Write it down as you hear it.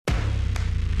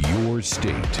your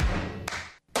state,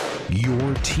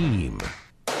 your team,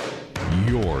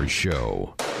 your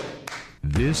show.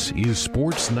 This is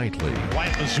Sports Nightly.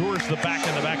 Wyatt Missouri's the back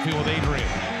in the backfield with Adrian.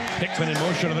 Hickman in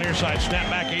motion to the near side. Snap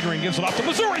back. Adrian gives it off to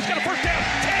Missouri. He's got a first down.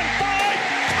 10-5.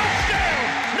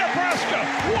 Touchdown, Nebraska.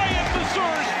 Wyatt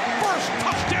Missouri's first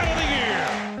touchdown of the year.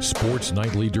 Sports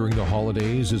Nightly during the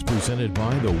holidays is presented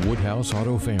by the Woodhouse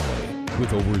Auto Family.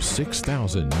 With over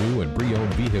 6,000 new and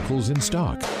pre-owned vehicles in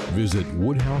stock, visit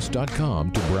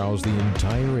woodhouse.com to browse the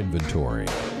entire inventory.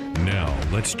 Now,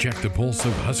 let's check the pulse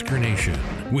of Husker Nation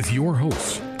with your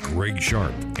hosts, Greg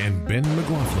Sharp and Ben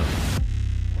McLaughlin.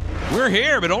 We're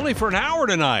here, but only for an hour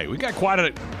tonight. We got quite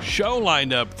a show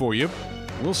lined up for you.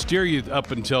 We'll steer you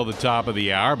up until the top of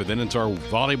the hour, but then it's our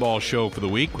volleyball show for the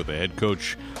week with the head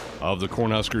coach of the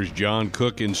Cornhuskers, John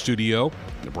Cook, in studio.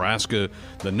 Nebraska,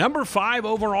 the number 5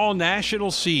 overall national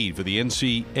seed for the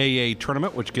NCAA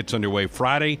tournament, which gets underway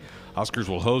Friday. Huskers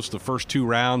will host the first 2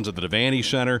 rounds at the Devaney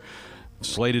Center.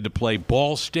 Slated to play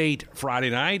Ball State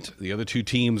Friday night. The other 2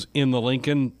 teams in the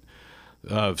Lincoln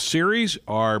series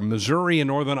are Missouri and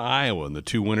Northern Iowa, and the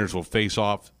 2 winners will face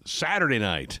off Saturday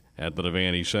night at the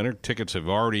Devaney Center. Tickets have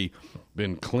already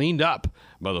been cleaned up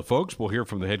by the folks. We'll hear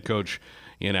from the head coach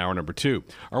in hour number 2.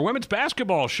 Our women's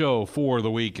basketball show for the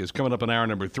week is coming up in hour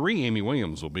number 3. Amy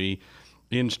Williams will be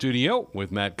in studio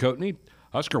with Matt Coatney.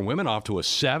 Husker women off to a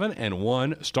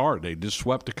 7-1 start. They just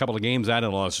swept a couple of games out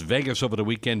in Las Vegas over the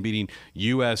weekend, beating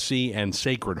USC and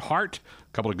Sacred Heart.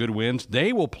 A couple of good wins.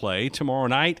 They will play tomorrow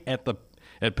night at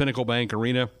Pinnacle Bank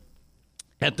Arena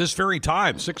at this very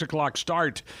time, 6 o'clock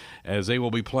start, as they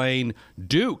will be playing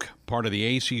Duke, part of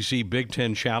the ACC Big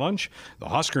Ten Challenge. The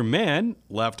Husker men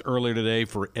left earlier today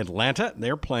for Atlanta.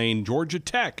 They're playing Georgia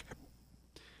Tech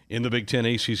in the Big Ten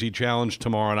ACC Challenge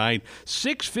tomorrow night.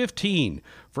 6:15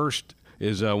 first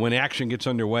is when action gets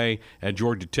underway at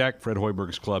Georgia Tech, Fred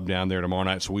Hoiberg's club down there tomorrow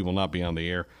night, so we will not be on the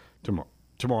air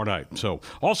tomorrow night. So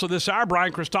also this hour,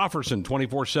 Brian Christopherson,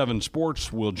 24/7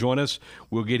 Sports, will join us.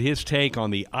 We'll get his take on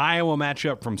the Iowa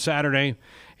matchup from Saturday,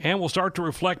 and we'll start to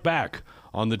reflect back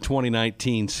on the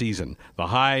 2019 season. The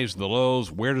highs, the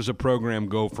lows, where does the program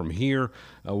go from here?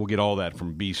 We'll get all that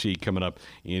from BC coming up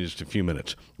in just a few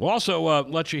minutes. We'll also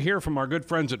let you hear from our good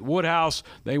friends at Woodhouse.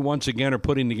 They once again are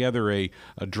putting together a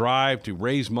drive to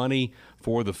raise money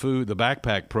for the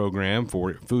backpack program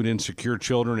for food insecure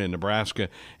children in Nebraska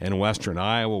and Western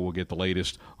Iowa. We'll get the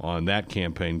latest on that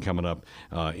campaign coming up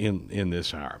in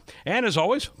this hour. And as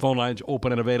always, phone lines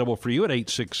open and available for you at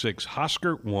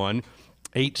 866-HUSKER-1,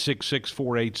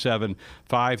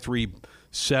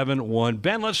 866-487-5371.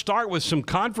 Ben, let's start with some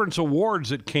conference awards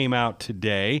that came out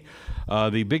today.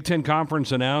 The Big Ten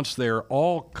Conference announced their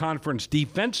all-conference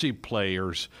defensive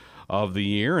players of the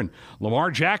year, and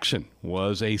Lamar Jackson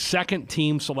was a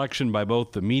second-team selection by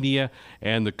both the media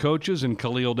and the coaches, and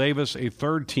Khalil Davis a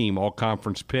third-team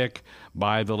all-conference pick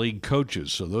by the league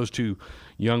coaches. So those 2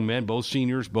 young men, both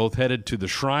seniors, both headed to the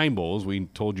Shrine Bowl, as we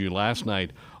told you last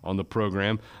night on the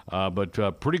program.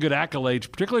 But pretty good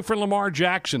accolades, particularly for Lamar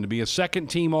Jackson, to be a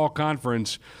second-team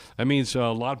all-conference. That means a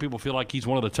lot of people feel like he's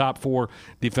one of the top 4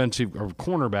 defensive or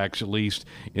cornerbacks, at least,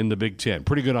 in the Big Ten.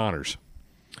 Pretty good honors.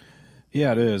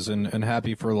 Yeah, it is, and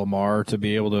happy for Lamar to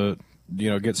be able to,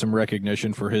 get some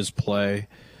recognition for his play.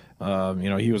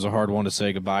 He was a hard one to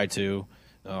say goodbye to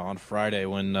on Friday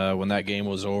when that game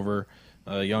was over.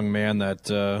 A young man that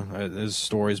his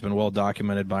story's been well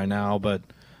documented by now, but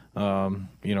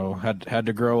had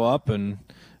to grow up and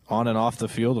on and off the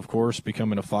field, of course,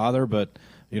 becoming a father, but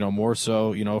more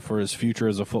so, for his future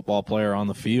as a football player on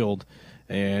the field.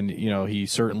 And, he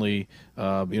certainly,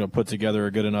 put together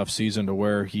a good enough season to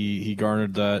where he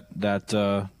garnered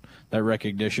that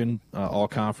recognition, all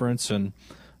conference. And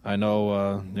I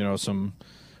know, some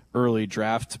early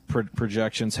draft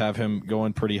projections have him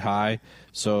going pretty high.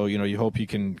 So, you hope he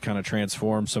can kind of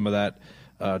transform some of that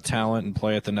talent and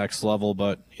play at the next level.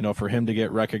 But, for him to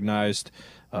get recognized,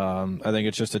 I think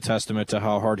it's just a testament to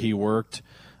how hard he worked,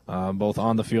 both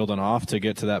on the field and off, to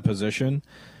get to that position.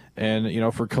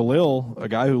 And, for Khalil, a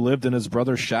guy who lived in his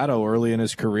brother's shadow early in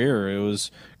his career,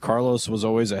 Carlos was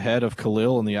always ahead of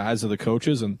Khalil in the eyes of the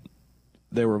coaches, and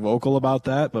they were vocal about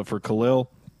that. But for Khalil,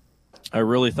 I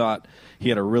really thought he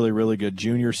had a really, really good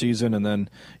junior season, and then,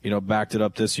 backed it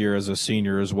up this year as a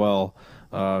senior as well.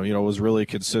 Was really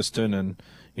consistent and,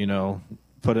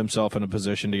 put himself in a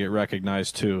position to get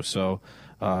recognized too. So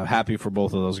happy for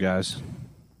both of those guys.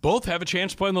 Both have a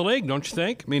chance to play in the league, don't you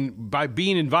think? I mean, by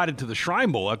being invited to the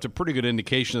Shrine Bowl, that's a pretty good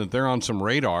indication that they're on some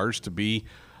radars to be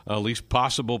at least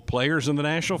possible players in the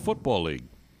National Football League.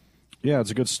 Yeah,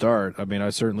 it's a good start. I mean, I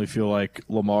certainly feel like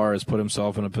Lamar has put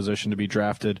himself in a position to be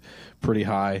drafted pretty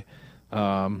high.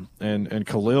 And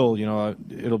Khalil,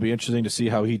 it'll be interesting to see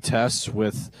how he tests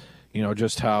with,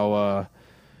 just how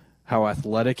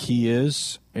athletic he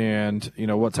is, and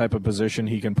what type of position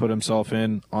he can put himself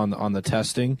in on the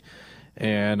testing.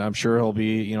 And I'm sure he'll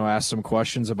be asked some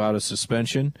questions about his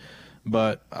suspension,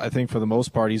 but I think for the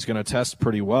most part he's going to test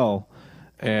pretty well.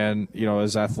 And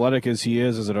as athletic as he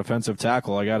is as a defensive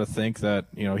tackle, I got to think that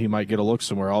he might get a look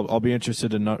somewhere. I'll be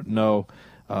interested to know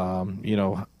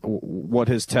what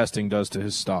his testing does to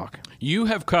his stock. You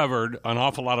have covered an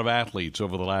awful lot of athletes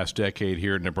over the last decade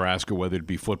here in Nebraska, whether it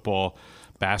be football,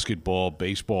 basketball,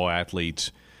 baseball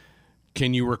athletes.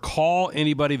 Can you recall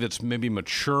anybody that's maybe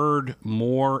matured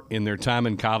more in their time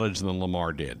in college than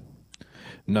Lamar did?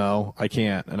 No, I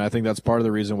can't. And I think that's part of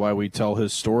the reason why we tell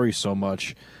his story so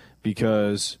much,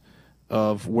 because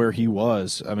of where he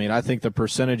was. I mean, I think the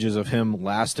percentages of him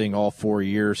lasting all 4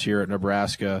 years here at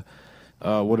Nebraska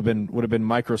would have been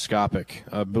microscopic.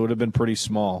 Would have been pretty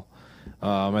small.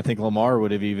 I think Lamar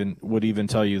would even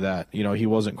tell you that. He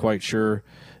wasn't quite sure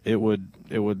it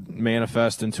would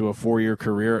manifest into a 4-year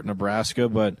career at Nebraska,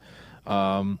 but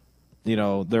there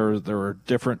were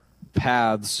different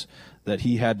paths that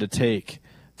he had to take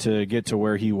to get to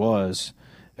where he was,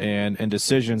 and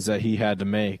decisions that he had to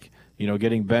make.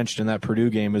 Getting benched in that Purdue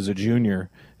game as a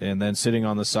junior and then sitting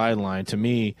on the sideline, to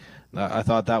me, I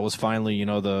thought that was finally,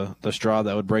 the straw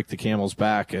that would break the camel's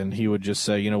back, and he would just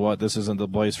say, you know what, this isn't the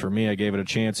place for me. I gave it a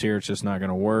chance here. It's just not going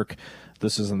to work.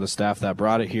 This isn't the staff that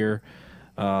brought it here.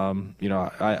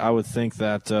 I would think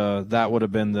that that would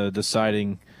have been the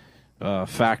deciding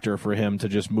factor for him to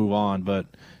just move on. But,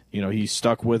 he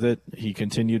stuck with it. He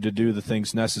continued to do the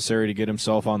things necessary to get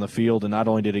himself on the field, and not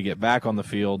only did he get back on the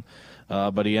field,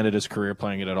 but he ended his career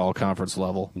playing it at all-conference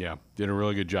level. Yeah, did a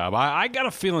really good job. I got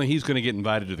a feeling he's going to get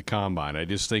invited to the Combine. I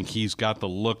just think he's got the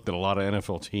look that a lot of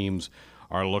NFL teams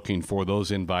are looking for.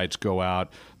 Those invites go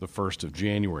out the 1st of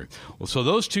January. Well, so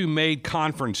those two made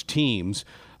conference teams.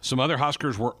 Some other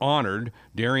Huskers were honored.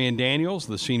 Darian Daniels,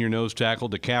 the senior nose tackle,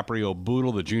 DiCaprio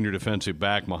Boodle, the junior defensive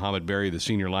back, Muhammad Berry, the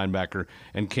senior linebacker,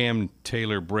 and Cam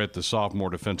Taylor-Britt, the sophomore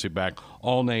defensive back,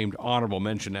 all named honorable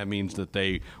mention. That means that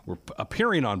they were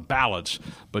appearing on ballots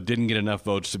but didn't get enough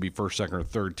votes to be first, second, or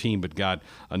third team, but got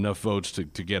enough votes to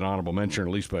get honorable mention, or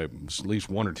at least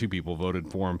one or two people voted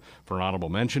for him for an honorable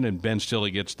mention. And Ben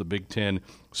Stilley gets the Big Ten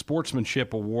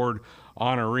Sportsmanship Award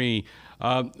honoree.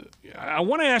 I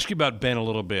want to ask you about Ben a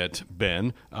little bit,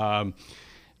 Ben.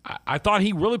 I thought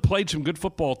he really played some good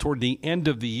football toward the end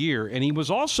of the year, and he was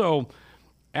also,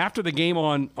 after the game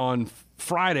on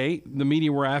Friday, the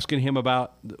media were asking him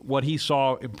about what he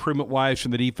saw improvement-wise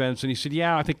from the defense, and he said,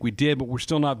 yeah, I think we did, but we're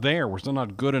still not there. We're still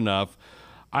not good enough.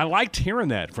 I liked hearing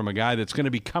that from a guy that's going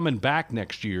to be coming back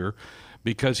next year,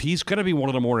 because he's going to be one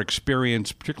of the more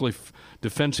experienced, particularly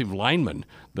defensive linemen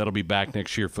that'll be back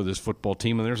next year for this football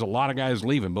team. And there's a lot of guys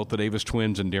leaving. Both the Davis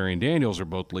twins and Darian Daniels are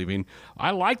both leaving. I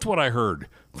liked what I heard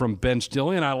from Ben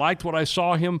Stilley, and I liked what I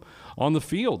saw him on the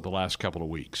field the last couple of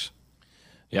weeks.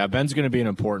 Yeah, Ben's going to be an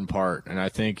important part, and I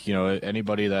think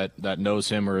anybody that knows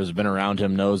him or has been around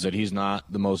him knows that he's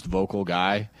not the most vocal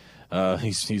guy.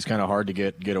 He's kind of hard to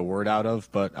get a word out of,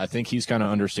 but I think he's kind of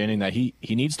understanding that he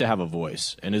needs to have a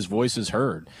voice, and his voice is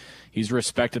heard. He's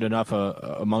respected enough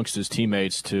amongst his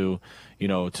teammates to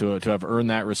have earned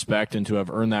that respect and to have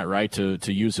earned that right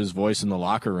to use his voice in the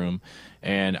locker room,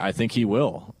 and I think he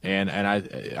will. And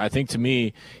I think, to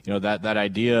me, that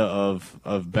idea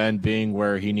of Ben being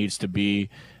where he needs to be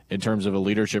in terms of a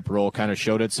leadership role kind of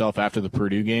showed itself after the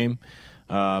Purdue game.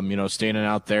 Standing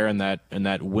out there in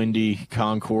that windy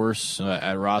concourse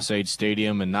at Ross-Ade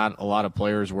Stadium, and not a lot of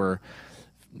players were,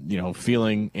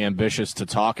 feeling ambitious to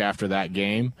talk after that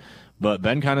game. But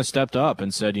Ben kind of stepped up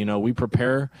and said, we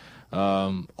prepare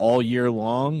all year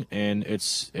long, and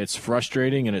it's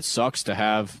frustrating and it sucks to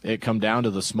have it come down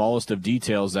to the smallest of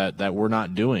details that we're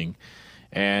not doing.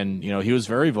 And, he was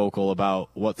very vocal about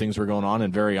what things were going on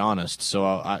and very honest. So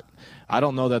I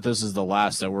don't know that this is the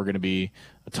last that we're going to be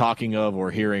talking of or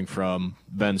hearing from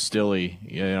Ben Stilley,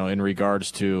 in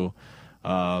regards to,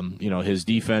 his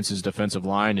defense, his defensive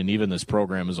line, and even this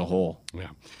program as a whole. Yeah.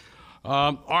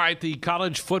 All right, the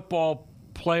college football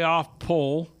playoff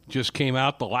poll just came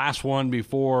out, the last one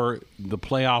before the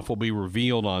playoff will be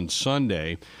revealed on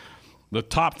Sunday. The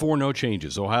top four, no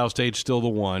changes. Ohio State's still the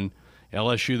 1,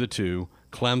 LSU the 2,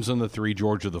 Clemson the 3,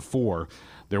 Georgia the 4.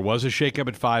 There was a shakeup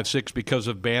at 5-6 because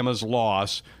of Bama's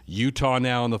loss. Utah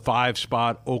now in the 5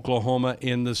 spot, Oklahoma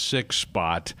in the 6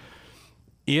 spot.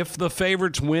 If the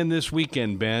favorites win this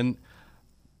weekend, Ben,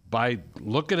 by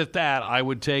looking at that, I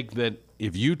would take that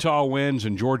if Utah wins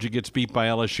and Georgia gets beat by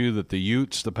LSU, that the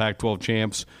Utes, the Pac-12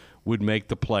 champs, would make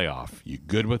the playoff. You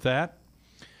good with that?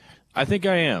 I think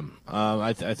I am.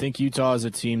 I think Utah is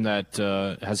a team that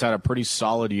has had a pretty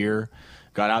solid year.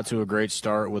 Got out to a great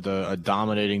start with a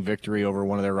dominating victory over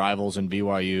one of their rivals in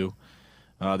BYU.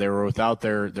 They were without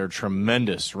their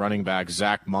tremendous running back,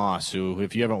 Zach Moss, who,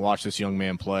 if you haven't watched this young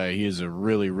man play, he is a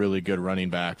really, really good running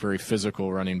back, very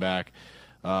physical running back.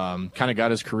 Kind of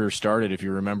got his career started, if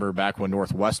you remember, back when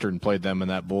Northwestern played them in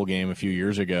that bowl game a few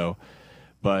years ago.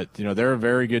 But, they're a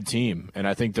very good team, and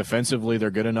I think defensively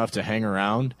they're good enough to hang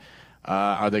around.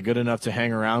 Are they good enough to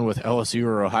hang around with LSU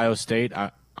or Ohio State?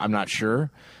 I'm not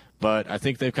sure. But I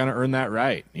think they've kind of earned that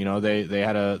right. They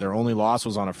had their only loss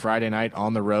was on a Friday night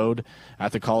on the road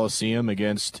at the Coliseum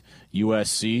against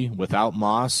USC without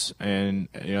Moss, and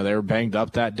they were banged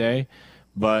up that day.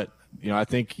 But I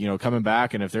think coming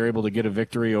back, and if they're able to get a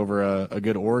victory over a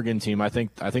good Oregon team, I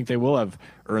think they will have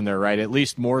earned their right, at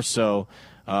least more so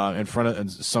in front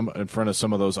of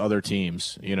some of those other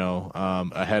teams.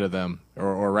 Ahead of them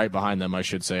or right behind them, I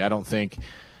should say. I don't think.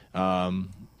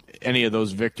 Any of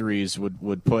those victories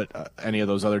would put any of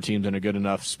those other teams in a good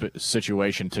enough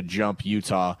situation to jump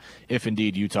Utah, if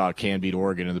indeed Utah can beat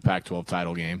Oregon in the Pac-12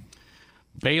 title game.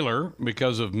 Baylor,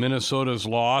 because of Minnesota's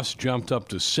loss, jumped up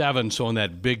to 7. So in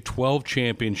that Big 12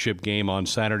 championship game on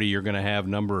Saturday, you're going to have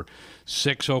number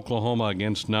 6 Oklahoma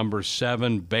against number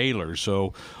 7 Baylor.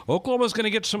 So Oklahoma's going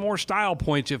to get some more style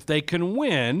points if they can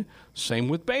win. Same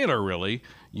with Baylor, really.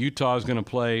 Utah is going to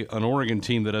play an Oregon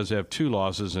team that does have 2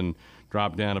 losses and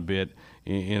dropped down a bit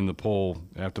in the poll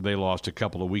after they lost a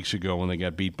couple of weeks ago when they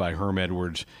got beat by Herm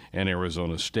Edwards and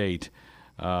Arizona State.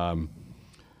 Alabama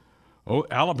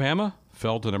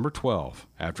fell to number 12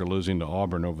 after losing to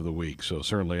Auburn over the week. So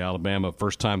certainly Alabama,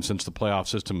 first time since the playoff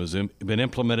system has been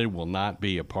implemented, will not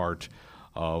be a part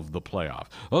of the playoff.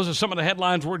 Those are some of the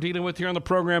headlines we're dealing with here on the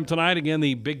program tonight. Again,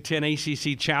 the Big Ten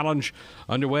ACC Challenge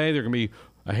underway. They're going to be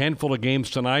a handful of games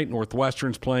tonight.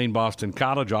 Northwestern's playing Boston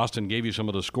College. Austin gave you some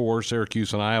of the scores.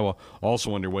 Syracuse and Iowa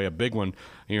also underway. A big one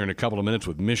here in a couple of minutes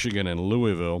with Michigan and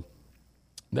Louisville.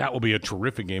 That will be a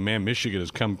terrific game, man. Michigan has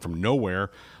come from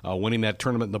nowhere, winning that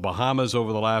tournament in the Bahamas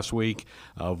over the last week,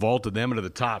 vaulted them into the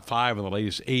top 5 in the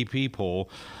latest AP poll.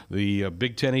 The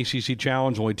Big Ten ACC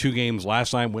Challenge, only 2 games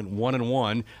last night, went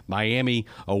 1-1. Miami,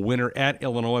 a winner at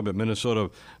Illinois, but Minnesota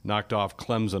knocked off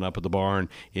Clemson up at the barn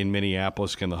in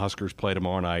Minneapolis. Can the Huskers play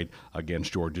tomorrow night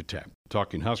against Georgia Tech?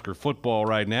 Talking Husker football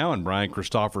right now, and Brian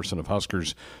Christopherson of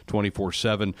Huskers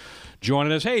 24/7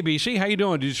 joining us. Hey, BC, how you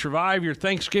doing? Did you survive your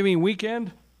Thanksgiving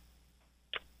weekend?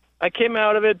 I came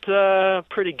out of it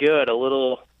pretty good. A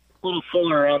little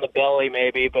fuller around the belly,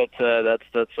 maybe, but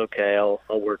that's okay. I'll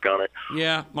work on it.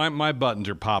 Yeah, my buttons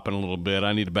are popping a little bit.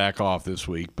 I need to back off this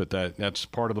week, but that's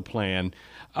part of the plan.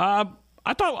 I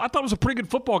thought it was a pretty good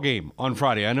football game on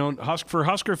Friday. I know for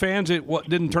Husker fans, it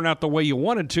didn't turn out the way you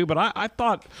wanted to, but I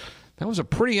thought that was a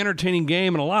pretty entertaining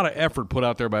game and a lot of effort put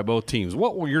out there by both teams.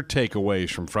 What were your takeaways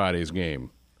from Friday's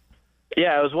game?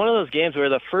 Yeah, it was one of those games where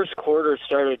the first quarter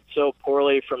started so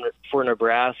poorly for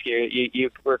Nebraska.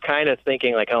 You were kind of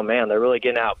thinking like, oh, man, they're really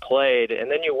getting outplayed. And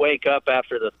then you wake up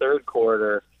after the third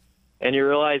quarter and you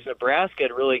realize Nebraska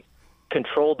had really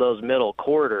controlled those middle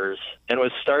quarters and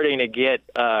was starting to get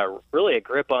really a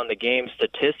grip on the game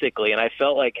statistically. And I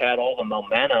felt like had all the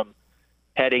momentum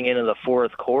heading into the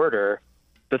fourth quarter.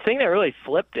 The thing that really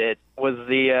flipped it was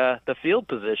the field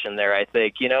position there. I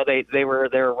think they were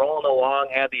rolling along,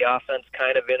 had the offense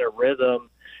kind of in a rhythm,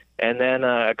 and then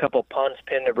a couple punts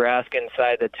pinned Nebraska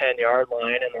inside the 10-yard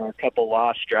line, and there were a couple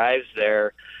lost drives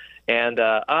there. And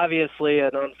obviously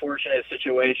an unfortunate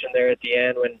situation there at the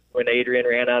end when Adrian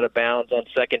ran out of bounds on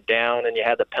second down, and you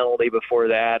had the penalty before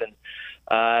that,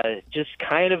 and just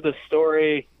kind of the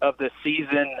story of the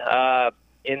season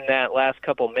in that last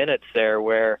couple minutes there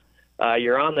where.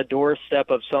 You're on the doorstep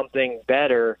of something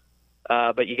better,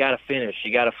 but you got to finish.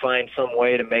 You got to find some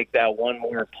way to make that one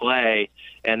more play,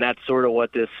 and that's sort of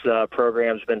what this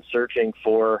program's been searching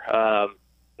for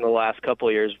in the last couple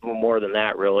of years, more than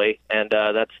that, really. And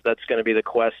that's going to be the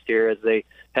quest here as they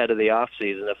head to the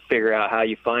offseason to figure out how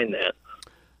you find that.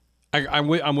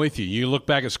 I'm with you. You look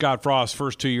back at Scott Frost's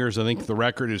first 2 years, I think the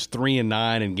record is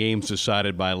 3-9 in games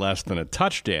decided by less than a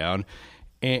touchdown.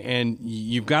 And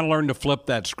you've got to learn to flip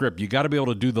that script. You've got to be able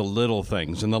to do the little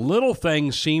things. And the little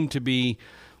things seem to be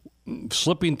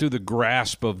slipping through the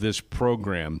grasp of this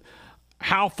program.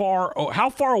 How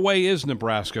far away is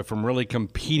Nebraska from really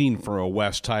competing for a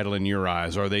West title in your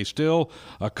eyes? Are they still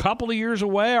a couple of years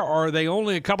away, or are they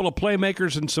only a couple of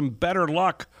playmakers and some better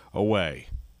luck away?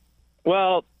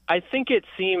 Well, I think it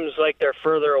seems like they're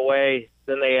further away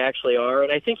than they actually are.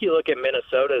 And I think you look at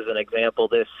Minnesota as an example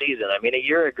this season. I mean, a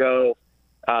year ago,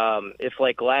 if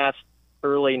like last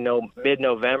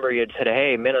mid-November, you'd said,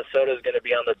 hey, Minnesota's going to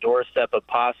be on the doorstep of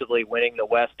possibly winning the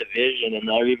West Division, and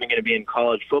they're even going to be in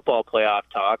college football playoff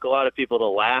talk, a lot of people would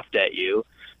have laughed at you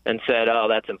and said, oh,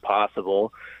 that's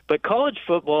impossible. But college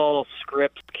football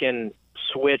scripts can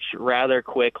switch rather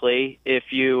quickly if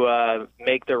you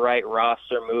make the right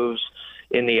roster moves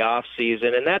in the off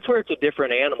season, and that's where it's a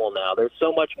different animal now. There's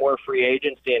so much more free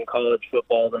agency in college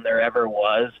football than there ever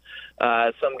was.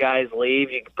 Some guys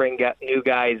leave, you bring new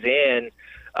guys in,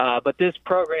 but this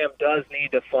program does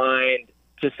need to find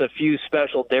just a few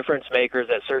special difference makers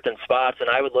at certain spots, and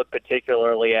I would look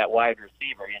particularly at wide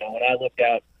receiver. You know, when I looked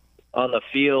out on the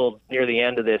field near the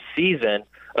end of this season,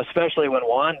 especially when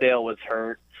Wandale was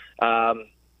hurt,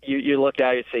 you looked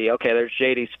at it and see, okay, there's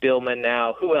J.D. Spielman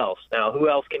now. Who else? Now, who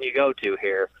else can you go to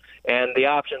here? And the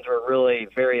options were really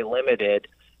very limited.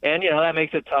 And, you know, that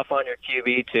makes it tough on your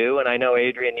QB, too. And I know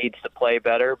Adrian needs to play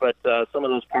better, but some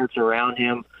of those parts around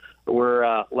him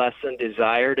were less than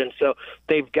desired. And so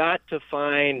they've got to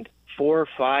find 4,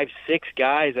 5, 6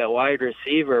 guys at wide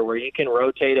receiver where you can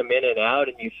rotate them in and out,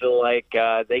 and you feel like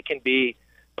they can be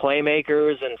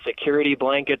playmakers and security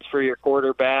blankets for your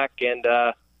quarterback. And,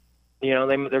 you know,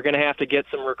 they're going to have to get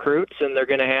some recruits, and they're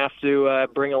going to have to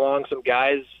bring along some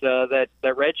guys that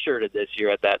redshirted this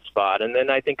year at that spot. And then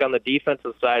I think on the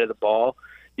defensive side of the ball,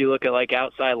 you look at like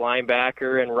outside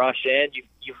linebacker and rush end.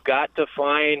 You've got to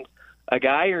find a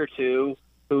guy or two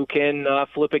who can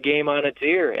flip a game on its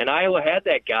ear. And Iowa had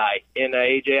that guy in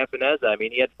A.J. Epineza. I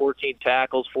mean, he had 14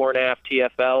 tackles, 4.5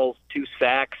 TFLs, 2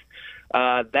 sacks.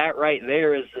 That right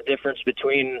there is the difference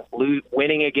between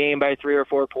winning a game by 3 or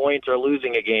 4 points or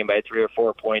losing a game by 3 or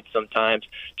 4 points sometimes,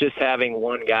 just having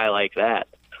one guy like that.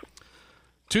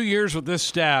 2 years with this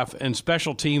staff, and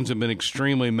special teams have been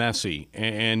extremely messy,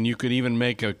 and you could even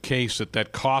make a case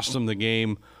that cost them the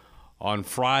game on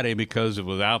Friday because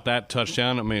without that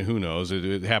touchdown, I mean, who knows?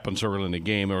 It happened so early in the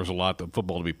game. There was a lot of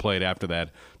football to be played after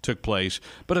that took place.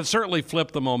 But it certainly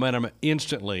flipped the momentum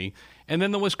instantly. And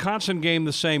then the Wisconsin game,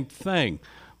 the same thing.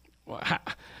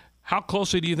 How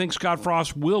closely do you think Scott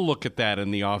Frost will look at that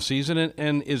in the offseason?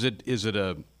 And is it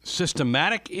a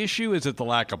systematic issue? Is it the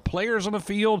lack of players on the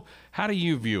field? How do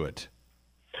you view it?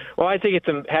 Well, I think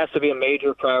it has to be a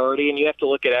major priority, and you have to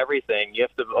look at everything. You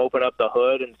have to open up the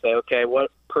hood and say, okay, what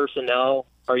personnel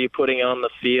are you putting on the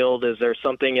field? Is there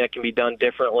something that can be done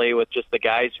differently with just the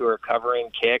guys who are covering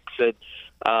kicks?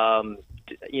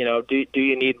 You know, do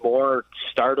you need more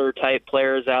starter-type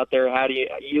players out there? How do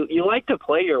you like to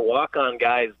play your walk-on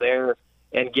guys there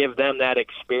and give them that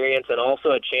experience and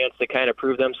also a chance to kind of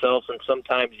prove themselves and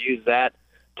sometimes use that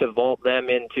to vault them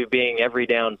into being every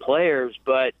down players,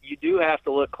 but you do have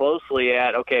to look closely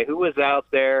at, okay, who was out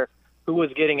there, who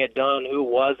was getting it done, who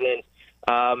wasn't,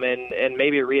 and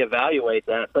maybe reevaluate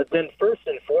that. But then first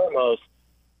and foremost,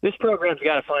 this program's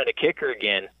got to find a kicker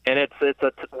again, and it's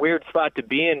a weird spot to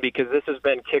be in because this has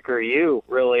been kicker you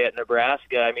really at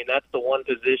Nebraska. I mean, that's the one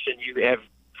position you have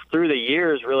through the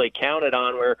years really counted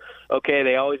on where, okay,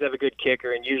 they always have a good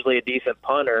kicker and usually a decent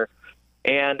punter.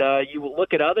 And you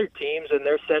look at other teams, and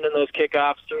they're sending those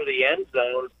kickoffs through the end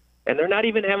zone, and they're not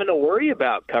even having to worry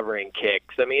about covering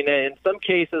kicks. I mean, in some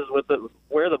cases, with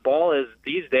where the ball is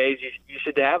these days, you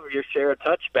should have your share of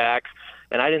touchbacks,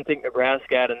 and I didn't think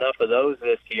Nebraska had enough of those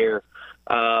this year.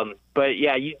 But,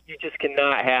 yeah, you just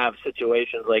cannot have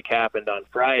situations like happened on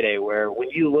Friday where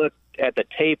when you look at the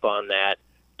tape on that,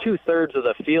 2/3 of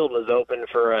the field was open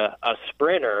for a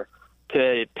sprinter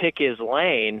to pick his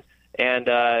lane, and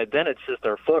then it's just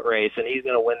their foot race, and he's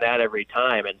going to win that every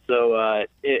time. And so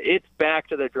it's back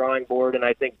to the drawing board, and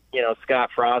I think, you know,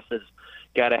 Scott Frost has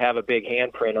got to have a big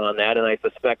handprint on that, and I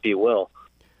suspect he will.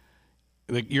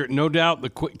 No doubt the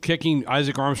kicking,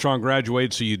 Isaac Armstrong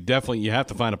graduates, so you have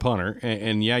to find a punter.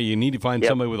 And yeah, you need to find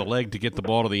somebody with a leg to get the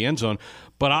ball to the end zone.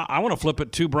 But I want to flip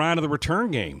it to Brian to the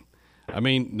return game. I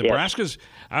mean, Nebraska's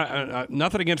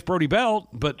nothing against Brody Belt,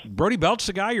 but Brody Belt's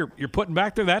the guy you're putting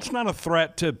back there. That's not a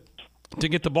threat to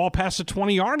get the ball past the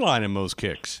 20-yard line in most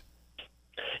kicks.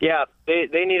 Yeah,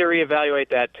 they need to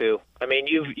reevaluate that too. I mean,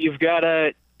 you've got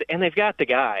to, and they've got the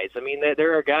guys. I mean,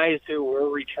 there are guys who were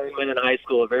returnmen in high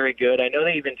school, very good. I know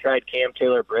they even tried Cam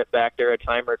Taylor-Britt back there a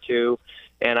time or two,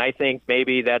 and I think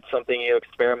maybe that's something you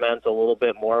experiment a little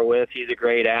bit more with. He's a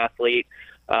great athlete.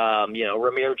 You know,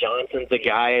 Ramir Johnson's a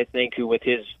guy, I think, who with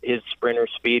his sprinter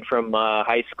speed from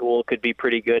high school could be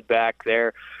pretty good back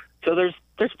there. So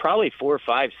there's probably 4,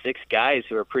 5, 6 guys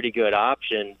who are pretty good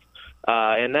options,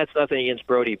 and that's nothing against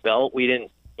Brody Belt. We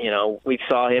didn't, you know, we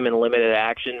saw him in limited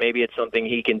action. Maybe it's something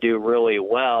he can do really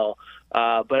well,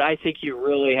 but I think you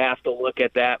really have to look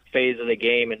at that phase of the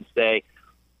game and say,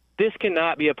 this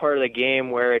cannot be a part of the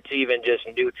game where it's even just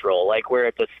neutral, like where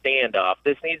it's a standoff.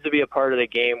 This needs to be a part of the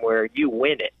game where you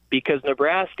win it, because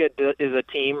Nebraska is a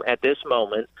team at this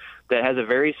moment that has a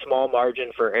very small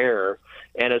margin for error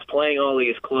and is playing all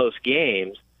these close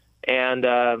games. And,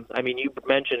 I mean, you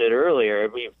mentioned it earlier.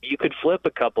 I mean, you could flip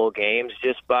a couple of games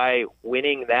just by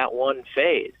winning that one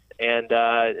phase. And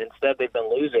instead they've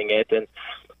been losing it. And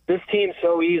this team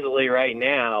so easily right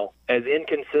now, as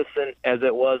inconsistent as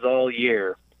it was all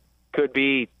year, could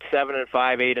be 7-5,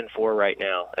 8-4 right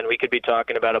now. And we could be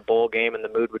talking about a bowl game and the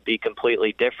mood would be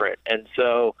completely different. And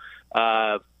so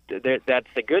that's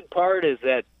the good part, is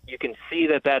that you can see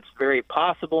that that's very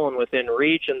possible and within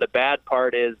reach. And the bad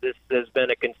part is this has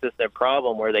been a consistent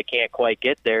problem where they can't quite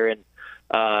get there. And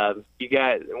you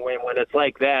got when it's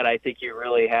like that, I think you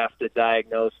really have to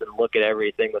diagnose and look at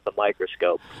everything with a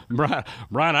microscope.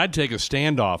 Brian, I'd take a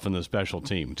standoff in the special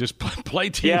team. Just play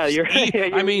teams. Yeah, you're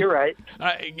right.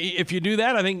 If you do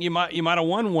that, I think you might have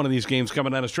won one of these games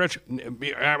coming down the stretch.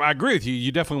 I agree with you.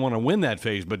 You definitely want to win that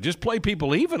phase, but just play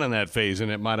people even in that phase,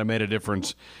 and it might have made a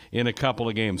difference in a couple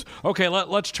of games. Okay,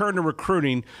 let's turn to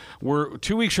recruiting. We're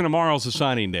 2 weeks from tomorrow is the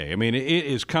signing day. I mean, it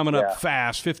is coming up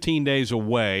fast, 15 days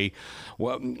away.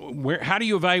 Well, how do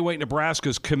you evaluate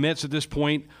Nebraska's commits at this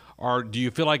point? Or do you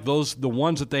feel like the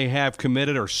ones that they have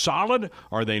committed are solid?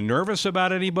 Are they nervous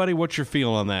about anybody? What's your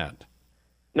feel on that?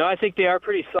 No, I think they are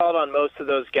pretty solid on most of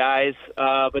those guys.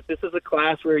 But this is a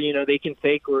class where, they can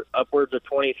take upwards of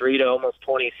 23 to almost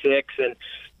 26. And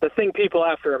the thing people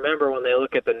have to remember when they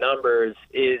look at the numbers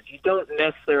is you don't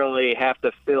necessarily have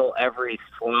to fill every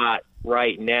slot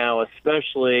right now,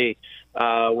 especially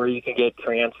where you can get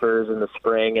transfers in the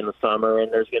spring and the summer,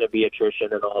 and there's going to be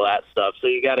attrition and all that stuff. So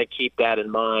you got to keep that in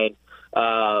mind.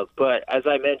 But as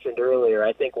I mentioned earlier,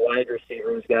 I think wide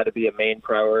receiver has got to be a main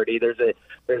priority. There's a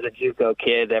JUCO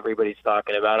kid everybody's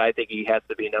talking about. I think he has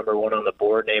to be number one on the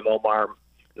board, named Omar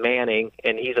Manning,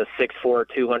 and he's a 6'4",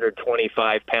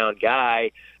 225-pound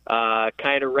guy.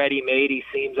 Kind of ready-made, he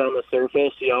seems on the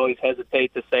surface. You always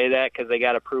hesitate to say that because they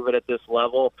got to prove it at this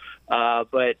level.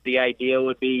 But the idea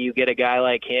would be you get a guy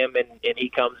like him, and he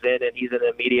comes in, and he's an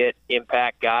immediate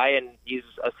impact guy, and he's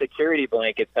a security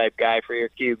blanket type guy for your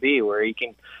QB, where he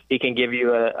can give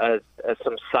you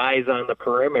some size on the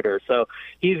perimeter. So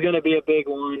he's going to be a big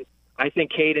one. I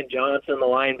think Caden Johnson, the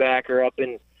linebacker up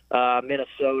in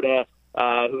Minnesota,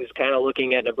 who's kind of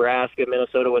looking at Nebraska,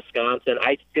 Minnesota, Wisconsin.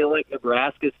 I feel like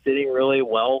Nebraska's sitting really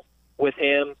well with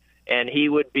him, and he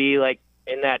would be like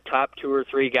in that top 2 or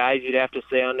 3 guys you'd have to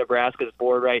say on Nebraska's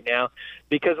board right now.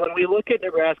 Because when we look at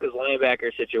Nebraska's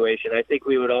linebacker situation, I think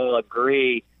we would all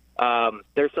agree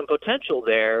there's some potential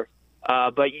there,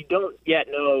 but you don't yet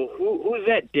know who's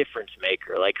that difference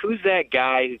maker. Like, who's that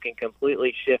guy who can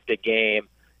completely shift a game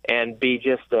and be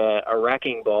just a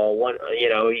wrecking ball.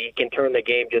 He can turn the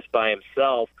game just by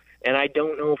himself. And I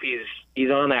don't know if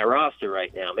he's on that roster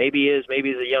right now. Maybe he is. Maybe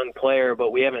he's a young player,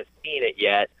 but we haven't seen it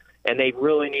yet. And they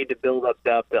really need to build up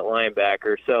depth at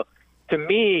linebacker. So, to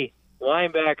me,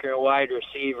 linebacker and wide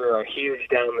receiver are huge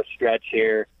down the stretch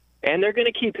here. And they're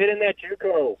going to keep hitting that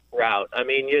JUCO route. I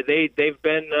mean, they've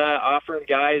been offering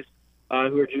guys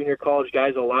who are junior college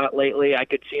guys a lot lately. I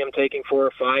could see them taking 4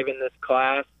 or 5 in this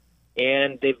class.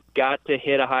 And they've got to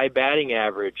hit a high batting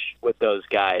average with those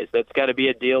guys. That's got to be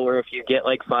a deal where if you get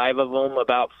like 5 of them,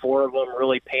 about 4 of them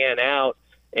really pan out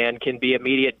and can be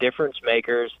immediate difference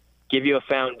makers, give you a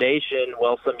foundation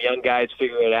while some young guys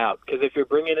figure it out. Because if you're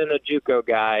bringing in a JUCO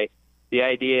guy, the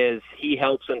idea is he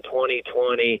helps in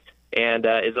 2020 and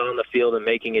is on the field and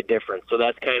making a difference. So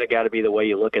that's kind of got to be the way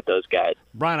you look at those guys.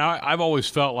 Brian, I've always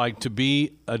felt like to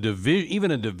be even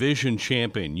a division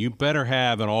champion, you better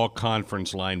have an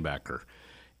all-conference linebacker.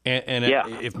 And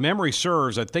if memory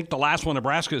serves, I think the last one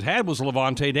Nebraska's had was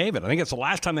Levante David. I think it's the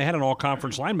last time they had an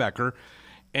all-conference linebacker,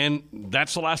 and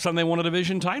that's the last time they won a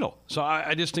division title. So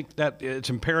I just think that it's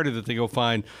imperative that they go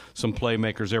find some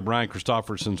playmakers there. Brian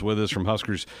Christopherson's with us from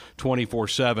Huskers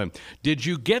 24/7. Did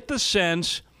you get the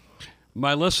sense,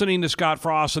 by listening to Scott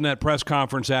Frost in that press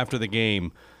conference after the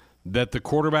game, that the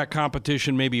quarterback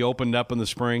competition maybe opened up in the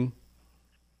spring?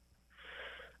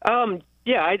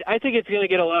 Yeah, I think it's going to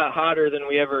get a lot hotter than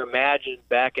we ever imagined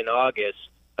back in August.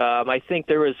 I think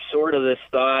there was sort of this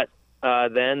thought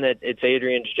then that it's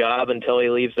Adrian's job until he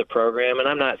leaves the program, and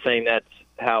I'm not saying that's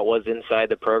how it was inside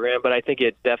the program, but I think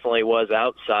it definitely was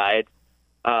outside.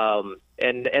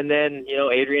 And then,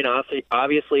 Adrian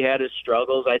obviously had his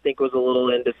struggles. I think was a little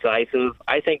indecisive.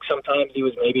 I think sometimes he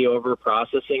was maybe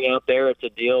over-processing out there. It's a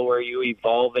deal where you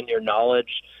evolve in your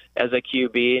knowledge as a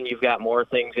QB and you've got more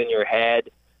things in your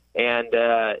head. And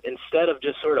instead of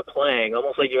just sort of playing,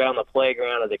 almost like you're out on the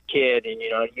playground as a kid and,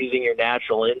 using your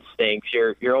natural instincts,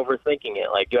 you're overthinking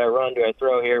it. Like, do I run? Do I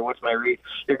throw here? What's my read?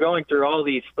 You're going through all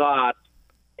these thoughts,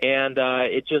 and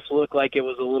it just looked like it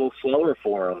was a little slower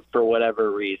for him for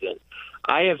whatever reason.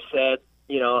 I have said,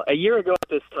 a year ago at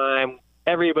this time,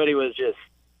 everybody was just,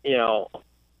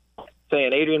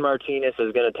 saying Adrian Martinez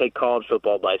is going to take college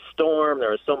football by storm.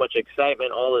 There was so much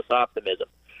excitement, all this optimism.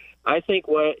 I think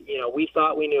we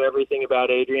thought we knew everything about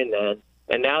Adrian then,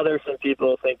 and now there's some people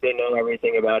who think they know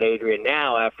everything about Adrian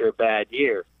now after a bad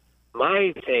year.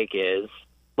 My take is,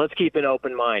 let's keep an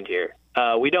open mind here.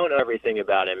 We don't know everything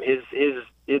about him.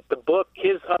 The book,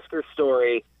 his Husker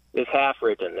story, is half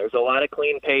written. There's a lot of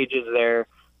clean pages there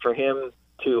for him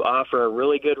to offer a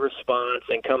really good response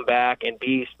and come back and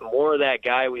be more of that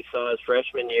guy we saw his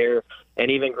freshman year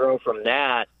and even grow from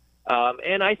that.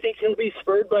 And I think he'll be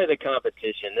spurred by the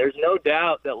competition. There's no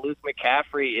doubt that Luke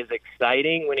McCaffrey is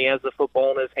exciting when he has the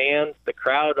football in his hands. The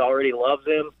crowd already loves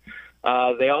him.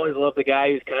 They always love the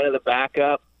guy who's kind of the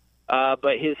backup.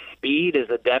 But his speed is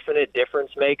a definite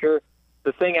difference maker.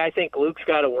 The thing I think Luke's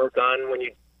got to work on when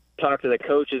you talk to the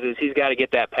coaches is he's got to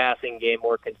get that passing game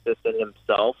more consistent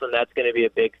himself, and that's going to be a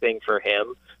big thing for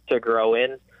him to grow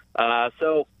in. I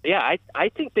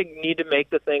think they need to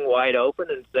make the thing wide open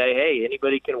and say, hey,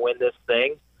 anybody can win this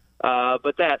thing.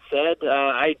 But that said,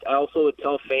 I also would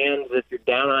tell fans, if you're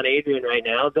down on Adrian right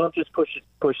now, don't just push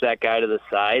that guy to the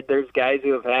side. There's guys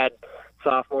who have had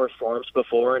sophomore slumps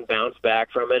before and bounce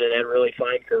back from it and then really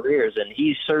find careers, and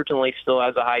he certainly still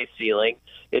has a high ceiling.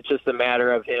 It's just a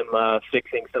matter of him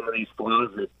fixing some of these flaws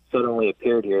that suddenly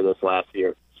appeared here this last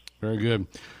year. Very good.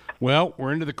 Well,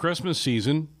 we're into the Christmas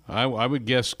season. I would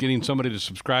guess getting somebody to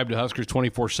subscribe to Huskers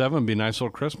 24/7 would be a nice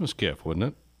little Christmas gift,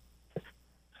 wouldn't it?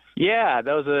 Yeah,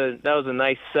 that was a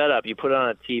nice setup. You put it on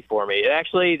a tee for me.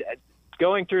 Actually,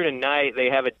 going through tonight, they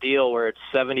have a deal where it's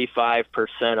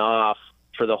 75% off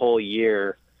for the whole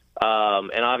year.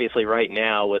 And obviously right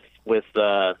now with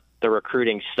the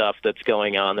recruiting stuff that's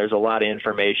going on, there's a lot of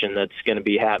information that's going to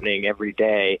be happening every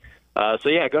day. Go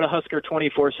to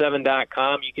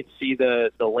Husker247.com. You can see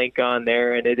the link on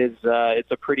there, and it's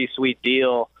a pretty sweet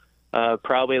deal.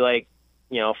 Probably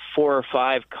 4 or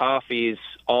 5 coffees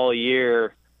all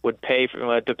year would pay for.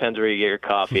 Well, it depends where you get your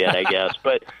coffee at, I guess,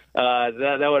 but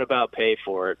that would about pay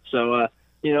for it. So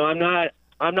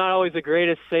I'm not always the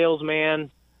greatest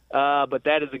salesman, but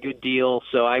that is a good deal.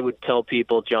 So I would tell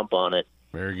people jump on it.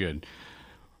 Very good.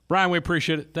 Brian, we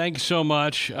appreciate it. Thank you so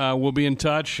much. We'll be in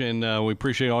touch, and we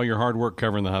appreciate all your hard work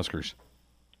covering the Huskers.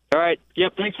 All right.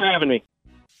 Yep, thanks for having me.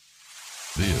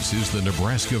 This is the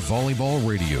Nebraska Volleyball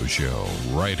Radio Show,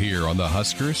 right here on the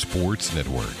Husker Sports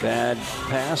Network. Bad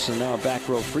pass, and now a back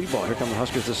row free ball. Here come the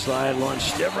Huskers to slide.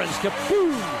 Launch Stivrins.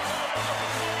 Kaboom!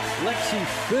 Lexi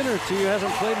Finnerty, who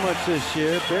hasn't played much this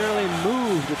year, barely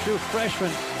moved. The true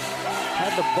freshman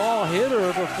had the ball hit her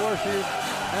before she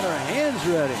had her hands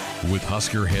ready. With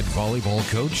Husker head volleyball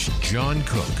coach John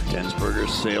Cook. Densberger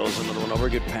sails into the one over.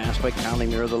 Good pass by Conley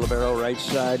near the libero right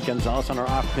side. Gonzalez on her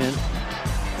off pin.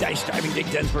 Nice diving dig.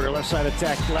 Densberger left side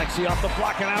attack. Lexi off the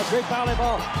block and out. Great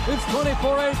volleyball. It's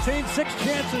 24-18. 6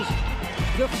 chances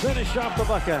to finish off the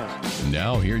Buckeyes.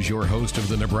 Now here's your host of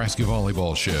the Nebraska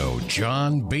Volleyball Show,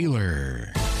 John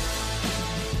Baylor.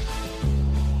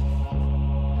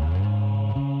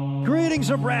 Greetings,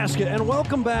 Nebraska, and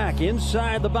welcome back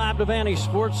inside the Bob Devaney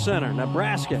Sports Center,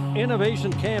 Nebraska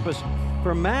Innovation Campus,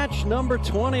 for match number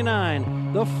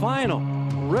 29, the final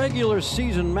regular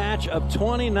season match of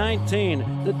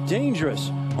 2019. The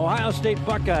dangerous Ohio State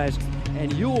Buckeyes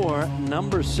and your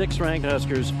number 6 ranked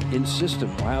Huskers in system.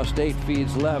 Ohio State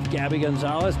feeds left. Gabby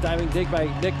Gonzalez, diving dig by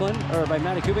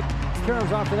Maddie Kubik.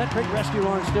 Turns off the net. Great rescue,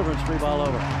 Lauren Stivrins, free ball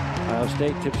over. Ohio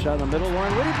State tip shot in the middle.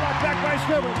 Lauren Whitty blocked back by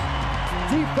Stivrins.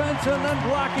 Defense and then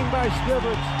blocking by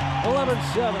Stivrins.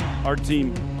 11-7. Our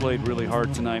team played really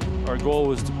hard tonight. Our goal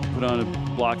was to put on a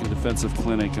block and defensive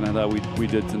clinic, and I thought we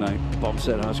did tonight. Bump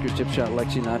set Huskers, tip shot,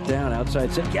 Lexi not down.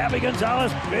 Outside set, Gabby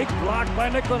Gonzalez. Big block by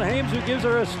Nicklin Hames, who gives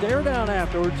her a stare down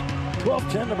afterwards.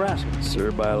 12-10 Nebraska.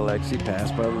 Served by Lexi,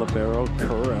 pass by libero.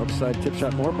 Kerr, outside tip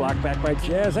shot, more block back by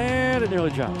Jazz, and it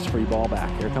nearly drops. Free ball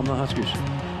back. Here come the Huskers.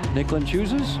 Nicklin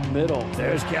chooses, middle.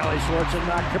 There's Callie Schwartz and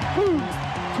knock. Kaboom!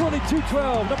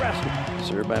 22-12, Nebraska.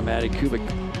 Served by Maddie Kubik.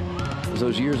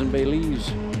 Those years in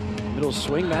Belize. Middle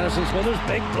swing, Madison Smithers,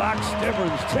 big block,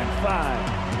 Stivrins, 10-5.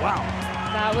 Wow.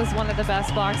 That was one of the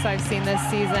best blocks I've seen this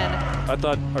season. I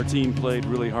thought our team played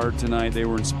really hard tonight. They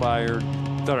were inspired.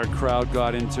 thought our crowd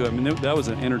got into it. I mean, that was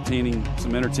some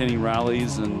entertaining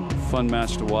rallies and fun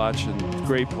match to watch and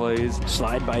great plays.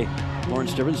 Slide by Lauren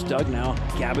Stivrins. Dug now.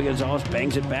 Gabby Gonzalez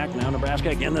bangs it back. Now Nebraska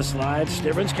again the slide.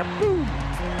 Stivrins, kaboom!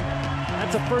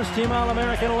 That's a first-team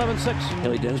All-American 11-6.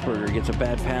 Haley Densberger gets a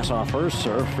bad pass off her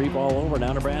serve. Free ball over.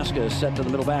 Now Nebraska is set to the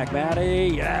middle back.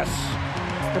 Maddie, yes!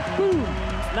 Kaboom!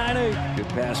 9-8. Good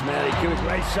pass, Maddie. Kubik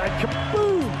right side.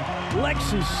 Kaboom!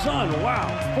 Lexi's son, wow,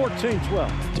 14-12.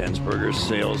 Densberger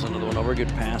sails another one over. Good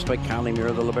pass by Conley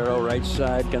Muir, the libero, right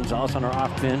side. Gonzalez on her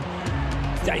off pin.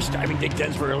 Nice diving dig.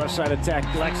 Densberger, left side attack.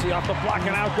 Lexi off the block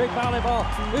and out. Great volleyball.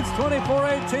 It's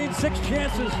 24-18. 6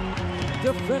 chances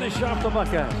to finish off the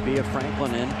Buckeyes. Via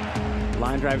Franklin in.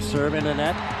 Line drive serve into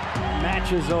net.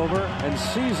 Match is over and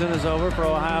season is over for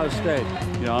Ohio State.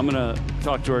 I'm going to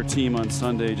talk to our team on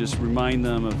Sunday. Just remind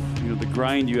them of the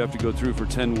grind you have to go through for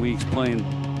 10 weeks playing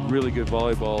really good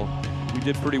volleyball. We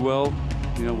did pretty well.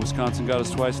 Wisconsin got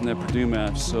us twice in that Purdue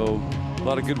match, so a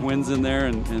lot of good wins in there,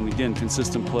 and again,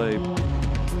 consistent play.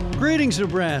 Greetings,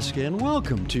 Nebraska, and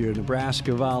welcome to your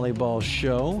Nebraska Volleyball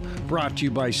Show, brought to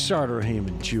you by Sartor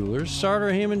Heyman Jewelers.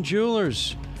 Sartor Heyman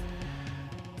Jewelers.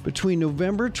 Between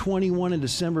November 21 and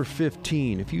December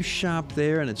 15, if you shop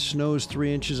there and it snows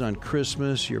 3 inches on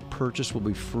Christmas, your purchase will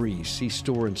be free. See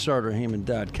store and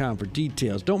SartorHeyman.com for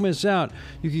details. Don't miss out.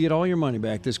 You can get all your money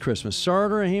back this Christmas.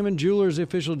 Sartor Heyman Jewelers, the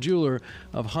official jeweler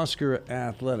of Husker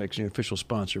Athletics, the official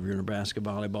sponsor of your Nebraska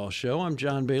Volleyball Show. I'm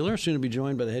John Baylor, soon to be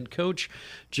joined by the head coach,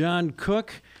 John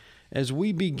Cook. As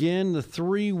we begin the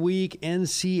 3-week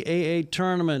NCAA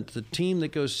tournament, the team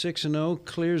that goes 6-0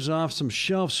 clears off some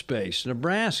shelf space.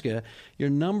 Nebraska, your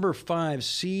number 5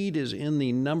 seed, is in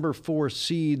the number 4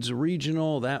 seeds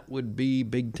regional. That would be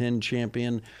Big Ten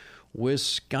champion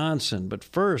Wisconsin. But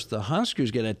first, the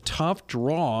Huskers get a tough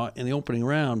draw in the opening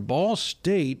round. Ball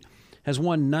State has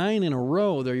won 9 in a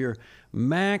row. They're your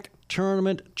MAC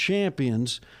tournament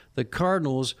champions. The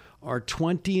Cardinals are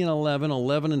 20-11,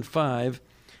 11-5.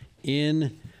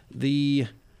 In the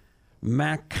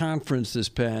MAC conference this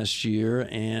past year,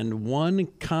 and one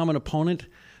common opponent,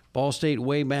 Ball State,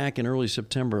 way back in early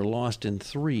September, lost in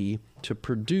 3 to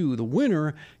Purdue. The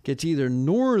winner gets either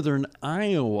Northern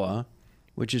Iowa,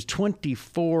 which is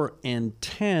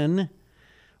 24-10,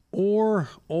 or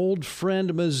old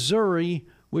friend Missouri,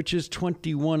 which is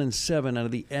 21-7 out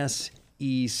of the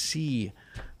SEC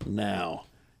now.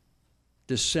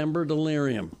 December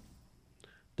delirium.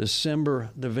 December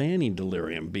Devaney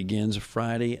delirium begins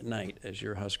Friday night as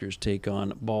your Huskers take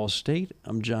on Ball State.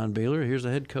 I'm John Baylor. Here's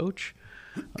the head coach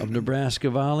of Nebraska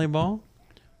Volleyball,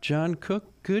 John Cook.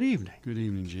 Good evening. Good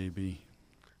evening, JB.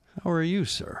 How are you,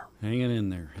 sir? Hanging in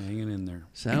there.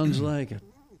 Sounds like a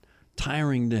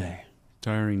tiring day.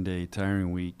 Tiring day,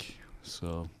 tiring week.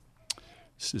 So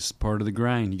it's just part of the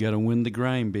grind. You got to win the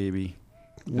grind, baby.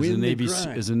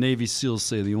 As the Navy SEALs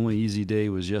say, the only easy day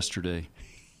was yesterday.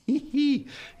 You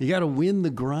got to win the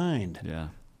grind. Yeah.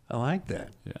 I like that.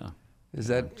 Yeah. Is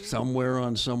that somewhere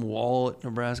on some wall at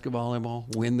Nebraska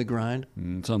Volleyball? Win the grind?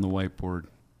 It's on the whiteboard.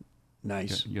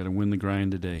 Nice. You got to win the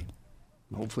grind today.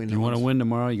 Hopefully if you want to win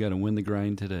tomorrow, you got to win the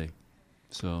grind today.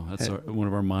 So that's one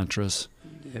of our mantras.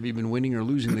 Have you been winning or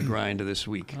losing the grind this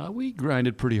week? We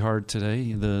grinded pretty hard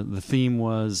today. The theme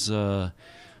was, I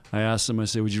asked them, I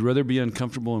said, would you rather be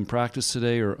uncomfortable in practice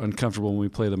today or uncomfortable when we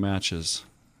play the matches?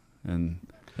 And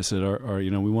I said, we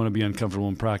want to be uncomfortable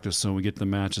in practice so when we get the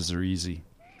matches, they're easy.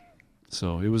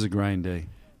 So it was a grind day.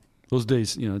 Those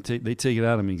days, they take it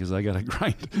out of me because I got to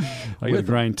grind. I got to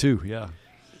grind too, yeah.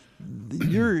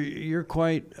 You're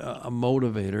quite a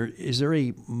motivator. Is there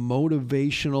a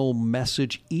motivational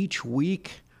message each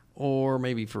week or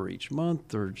maybe for each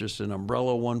month or just an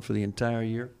umbrella one for the entire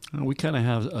year? We kind of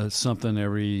have something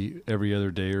every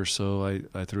other day or so.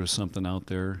 I threw something out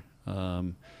there.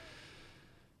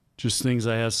 Just things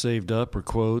I have saved up or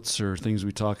quotes or things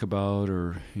we talk about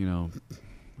or,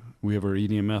 we have our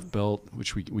EDMF belt,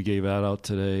 which we gave that out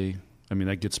today. I mean,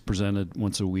 that gets presented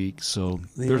once a week. So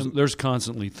there's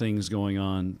constantly things going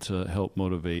on to help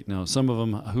motivate. Now, some of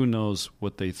them, who knows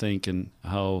what they think and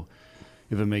how,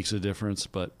 if it makes a difference,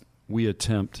 but we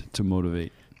attempt to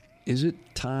motivate. Is it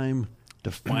time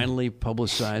to finally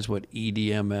publicize what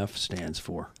EDMF stands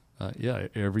for? Yeah,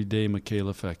 Everyday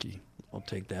Michaela Fecke. I'll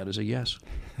take that as a yes.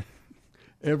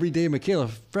 Everyday Michaela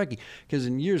Fecke, because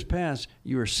in years past,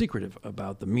 you were secretive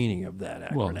about the meaning of that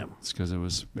acronym. Well, it's because it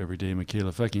was Everyday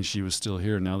Michaela Fecke, and she was still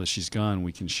here. Now that she's gone,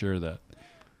 we can share that.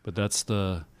 But that's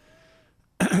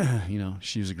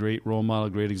she was a great role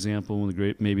model, great example,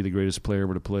 maybe the greatest player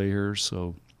ever to play here.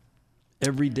 So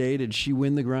every day, did she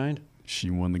win the grind?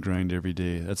 She won the grind every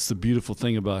day. That's the beautiful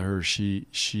thing about her.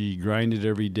 She grinded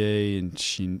every day, and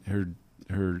her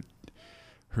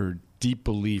her deep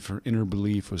belief, her inner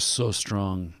belief was so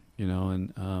strong,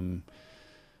 and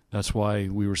that's why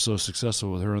we were so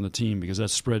successful with her on the team, because that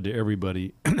spread to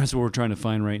everybody. That's what we're trying to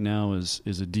find right now is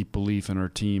a deep belief in our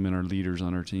team and our leaders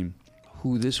on our team.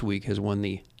 Who this week has won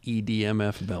the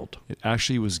EDMF belt? It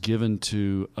actually was given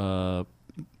to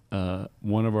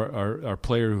one of our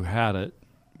player who had it,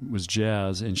 was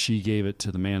Jazz, and she gave it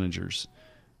to the managers.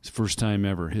 It's the first time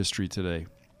ever, history today.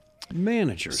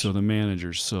 Managers. So the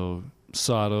managers. So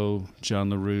Sato,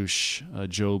 John LaRouche,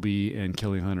 Joby, and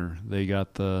Kelly Hunter. They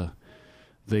got the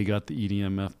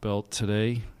EDMF belt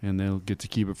today, and they'll get to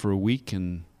keep it for a week,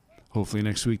 and hopefully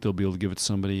next week they'll be able to give it to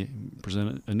somebody,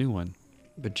 present a new one.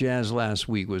 But Jazz last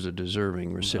week was a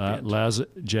deserving recipient.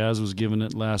 Jazz was given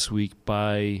it last week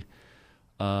by,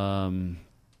 trying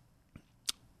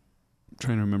to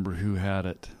remember who had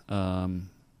it,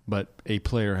 but a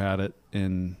player had it,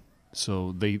 and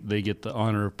so they get the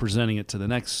honor of presenting it to the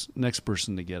next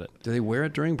person to get it. Do they wear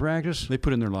it during practice? They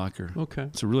put it in their locker. Okay.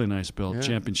 It's a really nice belt, Yeah.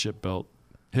 championship belt.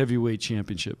 Heavyweight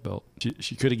championship belt.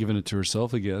 She could have given it to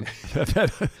herself again.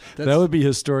 that would be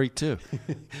historic too.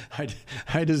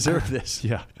 I deserve this.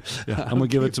 Yeah. I'm gonna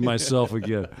give it to myself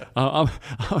again. I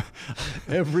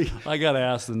gotta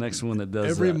ask the next one that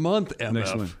does every that. month. MF.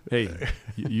 Next one. Hey,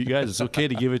 you guys, it's okay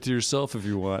to give it to yourself if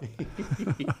you want.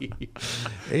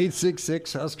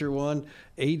 866 Husker 1,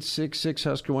 866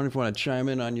 Husker 1. If you want to chime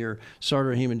in on your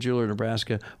Sartor Heeman Jeweler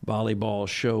Nebraska volleyball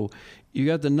show, you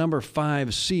got the number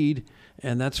 5 seed.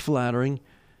 And that's flattering.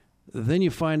 Then you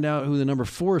find out who the number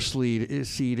 4 seed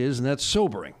is, and that's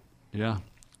sobering. Yeah.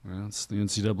 Well, it's the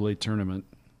NCAA tournament.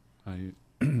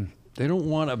 They don't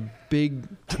want a Big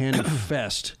Ten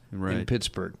fest in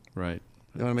Pittsburgh. Right.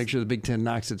 They want to make sure the Big Ten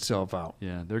knocks itself out.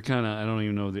 Yeah, they're kind of, I don't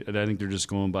even know. I think they're just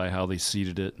going by how they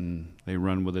seeded it, and they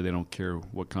run with it. They don't care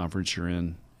what conference you're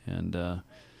in. And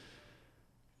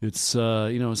it's,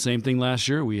 same thing last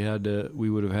year. We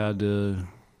would have had to.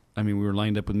 We were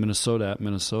lined up with Minnesota at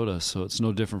Minnesota, so it's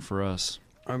no different for us.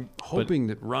 I'm hoping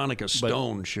that Ronica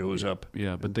Stone shows up.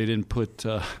 Yeah, but they didn't put,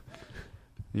 I'm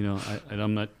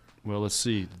not, well, let's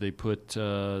see. Did they put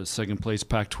second place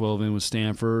Pac-12 in with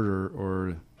Stanford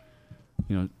or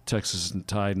Texas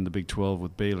tied in the Big 12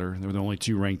 with Baylor? They were the only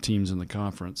 2 ranked teams in the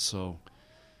conference, so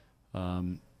I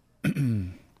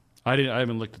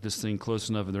haven't looked at this thing close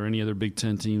enough. Are there any other Big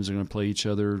Ten teams that are going to play each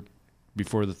other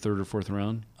before the 3rd or 4th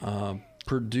round?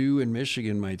 Purdue and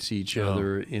Michigan might see each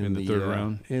other in the 3rd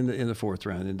round, in the 4th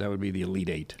round, and that would be the Elite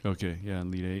 8. Okay, yeah,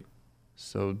 Elite 8.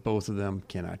 So both of them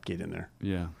cannot get in there.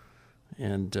 Yeah,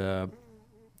 and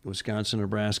Wisconsin and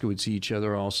Nebraska would see each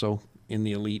other also in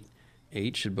the Elite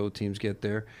 8 should both teams get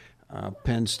there.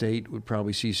 Penn State would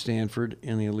probably see Stanford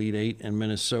in the Elite 8, and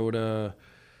Minnesota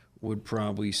would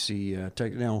probably see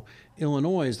now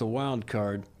Illinois is the wild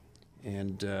card,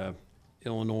 and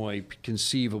Illinois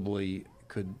conceivably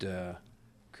could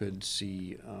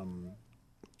see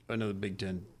another Big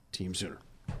Ten team sooner.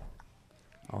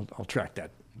 I'll track that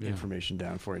information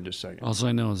down for you in just a second. All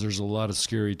I know is there's a lot of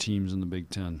scary teams in the Big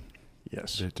Ten.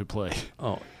 Yes, to play.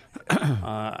 Oh,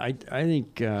 I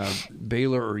think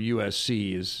Baylor or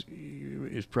USC is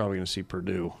probably going to see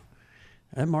Purdue.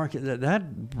 That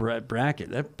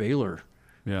bracket, that Baylor.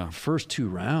 Yeah, first 2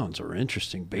 rounds are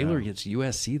interesting. Baylor gets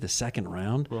USC the 2nd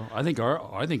round. Well, I think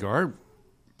our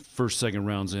first, second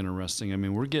round's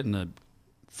interesting. We're getting a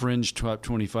fringe top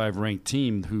 25 ranked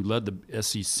team who led the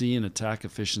SEC in attack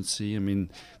efficiency.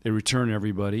 They return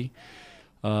everybody.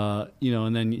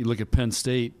 And then you look at Penn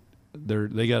State.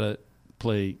 They got to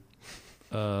play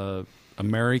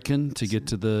American to get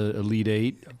to the Elite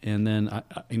 8. And then I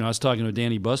was talking to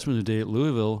Danny Busman today at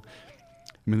Louisville.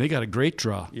 They got a great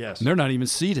draw. Yes, and they're not even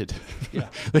seeded. Yeah,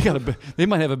 they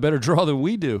might have a better draw than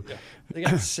we do. Yeah. They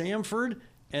got Samford.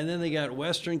 And then they got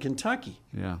Western Kentucky.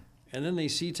 Yeah. And then they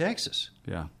see Texas.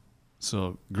 Yeah.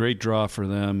 So great draw for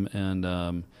them.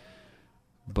 And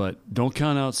but don't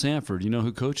count out Samford. You know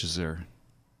who coaches there?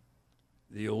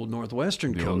 The old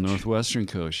Northwestern coach. The old Northwestern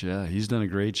coach, yeah. He's done a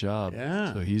great job.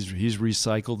 Yeah. So he's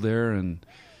recycled there. And,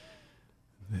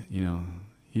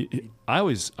 I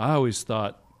always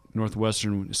thought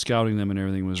Northwestern, scouting them and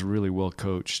everything, was really well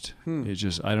coached. It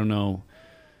just, I don't know.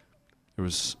 There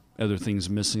was other things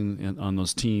missing on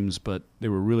those teams, but they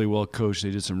were really well coached.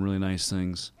 They did some really nice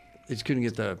things. They just couldn't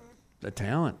get the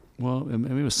talent. Well,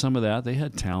 it was some of that. They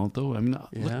had talent, though.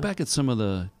 Look back at some of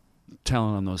the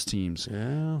talent on those teams.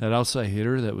 Yeah. That outside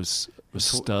hitter that was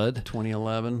stud.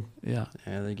 2011. Yeah.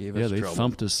 Yeah, they gave us trouble. Yeah, they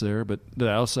thumped us there. But the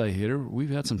outside hitter,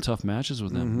 we've had some tough matches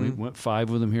with them. Mm-hmm. We went 5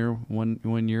 with them here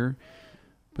one year.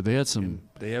 But they had some.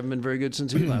 They haven't been very good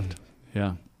since he left.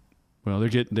 Yeah. Well, they're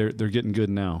getting good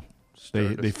now.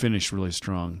 They finished really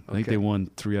strong. I think they won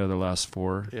 3 out of their last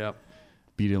 4. Yep.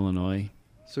 Beat Illinois.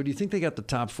 So do you think they got the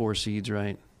top 4 seeds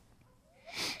right?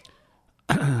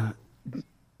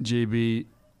 JB,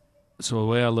 so the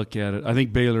way I look at it, I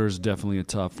think Baylor is definitely a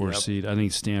top 4 seed. I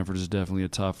think Stanford is definitely a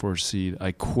top 4 seed.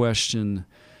 I question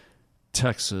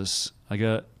Texas.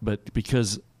 But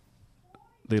because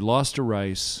they lost to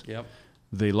Rice,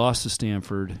 they lost to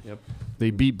Stanford,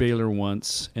 they beat Baylor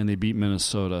once, and they beat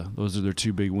Minnesota. Those are their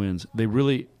 2 big wins. I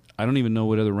don't even know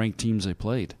what other ranked teams they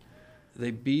played.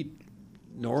 They beat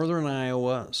Northern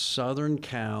Iowa, Southern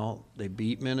Cal. They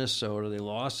beat Minnesota. They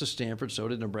lost to Stanford. So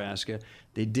did Nebraska.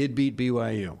 They did beat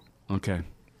BYU. Okay,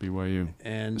 BYU.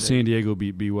 And San Diego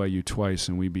beat BYU twice,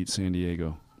 and we beat San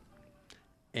Diego.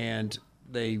 And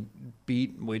they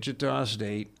beat Wichita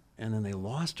State, and then they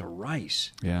lost to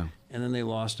Rice. Yeah. And then they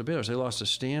lost to Baylor. So they lost to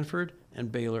Stanford and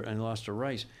Baylor, and they lost to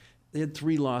Rice. They had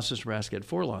 3 losses. Nebraska had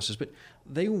 4 losses. But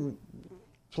they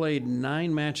played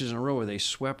 9 matches in a row where they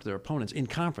swept their opponents in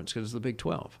conference because it's the Big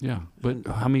 12. Yeah, but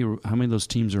how many of those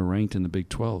teams are ranked in the Big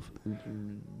 12?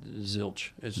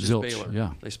 Zilch. It's just Baylor.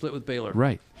 Yeah. They split with Baylor.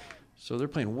 Right. So they're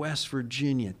playing West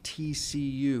Virginia,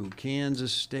 TCU,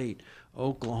 Kansas State,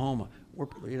 Oklahoma.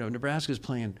 Nebraska's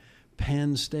playing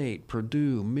Penn State,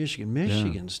 Purdue,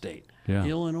 Michigan State,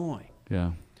 Illinois.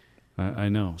 Yeah, I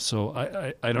know.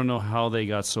 So I don't know how they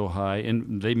got so high,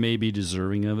 and they may be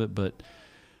deserving of it, but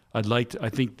I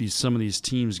think some of these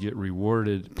teams get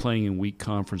rewarded playing in weak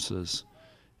conferences,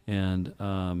 and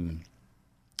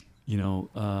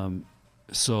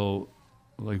so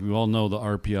like we all know the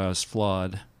RPI is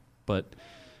flawed, but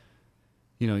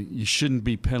you shouldn't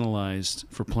be penalized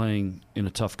for playing in a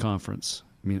tough conference.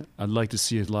 I mean, I'd like to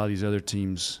see a lot of these other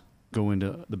teams go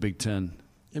into the Big Ten.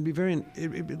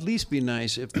 It'd at least be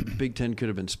nice if the Big Ten could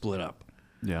have been split up.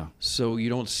 Yeah. So you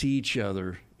don't see each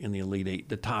other in the Elite Eight.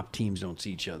 The top teams don't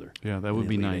see each other. Yeah, that would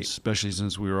be nice, especially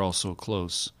since we were all so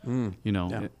close.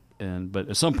 Yeah. But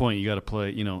at some point you got to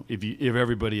play. If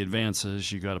everybody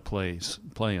advances, you got to play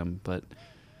them. But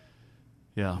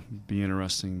yeah, be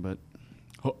interesting. But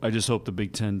I just hope the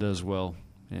Big Ten does well.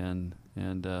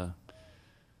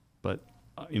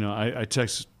 I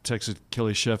texted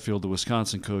Kelly Sheffield, the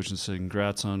Wisconsin coach, and said,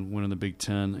 "Congrats on winning the Big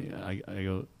Ten." I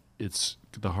go, it's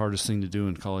the hardest thing to do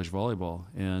in college volleyball,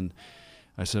 and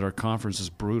I said our conference is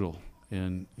brutal.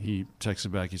 And he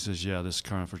texted back. He says, "Yeah, this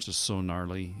conference is so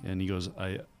gnarly." And he goes,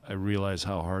 "I realize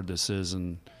how hard this is,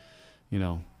 and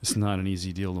it's not an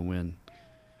easy deal to win."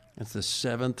 It's the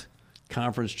 7th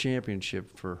conference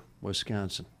championship for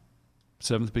Wisconsin.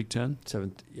 7th Big Ten?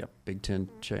 7th, Big Ten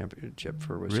championship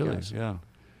for Wisconsin. Really? Yeah.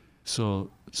 So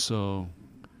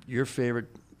your favorite?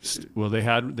 Well, they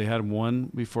had one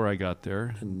before I got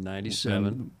there. In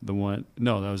 97.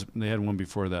 They had one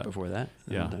before that. Before that?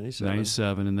 Yeah.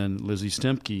 97, and then Lizzie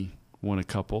Stempke won a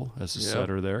couple as a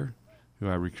setter there, who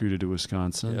I recruited to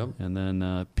Wisconsin. Yep. And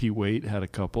then Pete Waite had a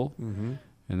couple. Mm-hmm.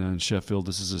 And then Sheffield,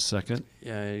 this is his second.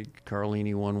 Yeah,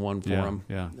 Carlini won one for him.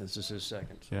 Yeah. This is his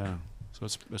second. Yeah. So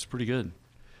that's pretty good.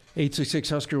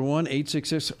 866-HUSKER-1,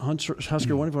 866-HUSKER-1 if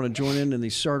you want to join in the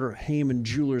Sartor Heyman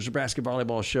Jewelers Nebraska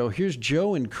Volleyball Show. Here's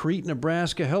Joe in Crete,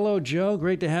 Nebraska. Hello, Joe.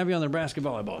 Great to have you on the Nebraska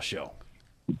Volleyball Show.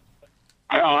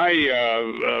 I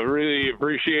really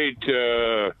appreciate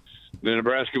the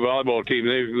Nebraska volleyball team.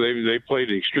 They played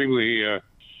an extremely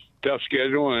tough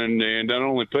schedule, and not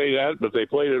only played that, but they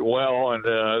played it well, and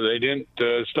they didn't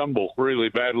stumble really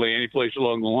badly any place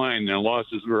along the line. Their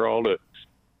losses were all to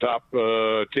top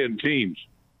 10 teams.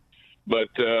 But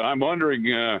I'm wondering,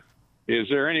 is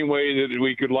there any way that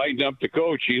we could lighten up the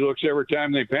coach? He looks, every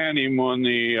time they pan him on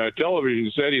the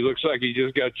television set, he looks like he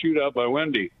just got chewed up by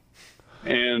Wendy.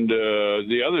 And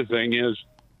the other thing is,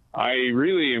 I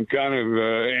really am kind of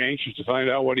anxious to find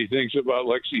out what he thinks about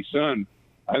Lexi Sun.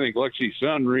 I think Lexi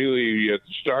Sun really, at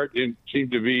the start, didn't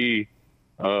seem to be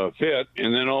fit.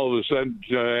 And then all of a sudden,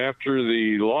 after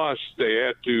the loss they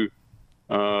had to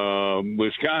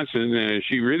Wisconsin,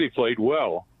 she really played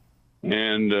well.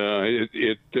 And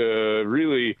it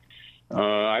really,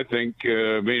 I think,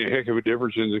 made a heck of a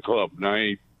difference in the club. And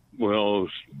I will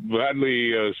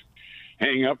gladly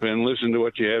hang up and listen to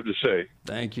what you have to say.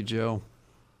 Thank you, Joe.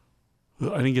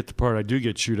 I didn't get the part. I do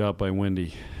get chewed out by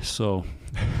Wendy. So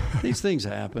these things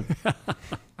happen.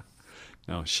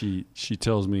 No, she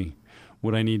tells me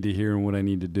what I need to hear and what I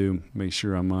need to do. Make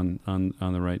sure I'm on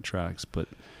the right tracks. But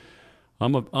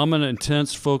I'm an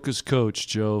intense, focused coach,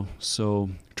 Joe. So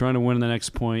trying to win the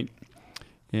next point.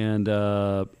 And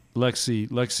Lexi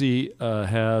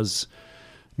has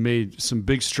made some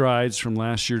big strides from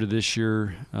last year to this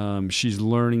year. She's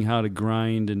learning how to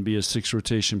grind and be a 6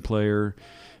 rotation player.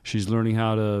 She's learning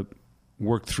how to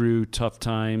work through tough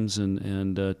times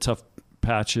and tough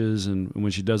patches, and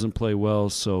when she doesn't play well.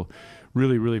 So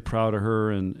really, really proud of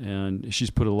her, and she's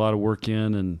put a lot of work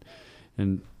in,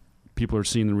 and people are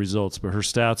seeing the results. But her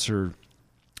stats are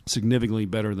significantly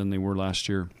better than they were last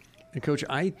year. And Coach,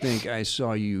 I think I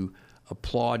saw you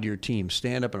applaud your team,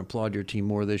 stand up and applaud your team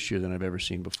more this year than I've ever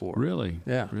seen before. Really?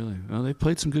 Yeah. Really. Well, they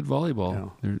played some good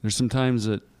volleyball. Yeah. There's some times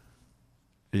that,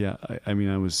 I mean,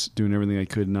 I was doing everything I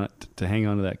could not to hang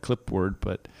on to that clipboard,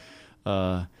 but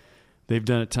they've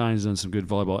done some good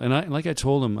volleyball. And like I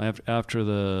told them after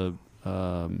the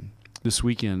this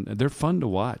weekend, they're fun to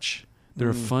watch. They're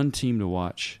a fun team to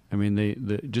watch. I mean, they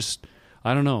just,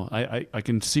 I don't know. I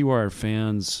can see why our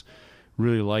fans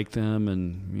really like them,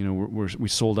 and we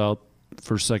sold out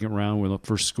first, second round. We're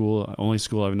the only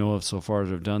school I know of so far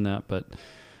that have done that. But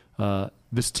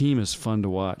this team is fun to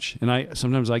watch, and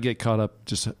sometimes I get caught up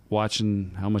just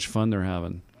watching how much fun they're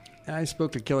having. I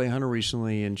spoke to Kelly Hunter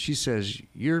recently, and she says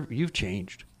you've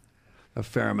changed a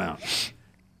fair amount.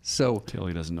 So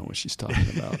Kelly doesn't know what she's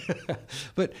talking about.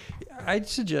 But I'd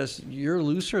suggest you're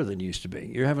looser than you used to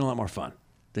be. You're having a lot more fun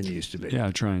than you used to be.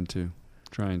 Yeah, trying to.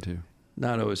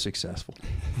 Not always successful.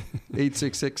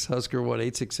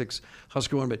 866-HUSKER-1,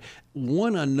 866-HUSKER-1. But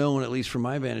one unknown, at least from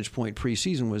my vantage point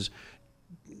preseason, was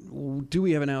do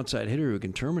we have an outside hitter who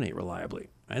can terminate reliably?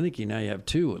 I think now you have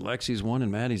two. Lexi's one and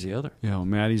Maddie's the other. Yeah, well,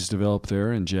 Maddie's developed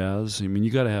there, and Jazz. I mean,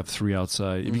 you got to have three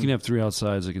outside. If you can have three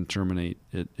outsides that can terminate,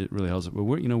 it really helps. But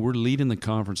we're leading the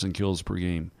conference in kills per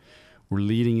game. We're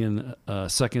leading in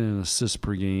second in assists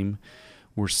per game.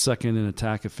 We're second in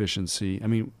attack efficiency. I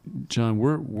mean, John,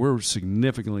 we're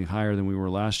significantly higher than we were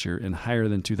last year and higher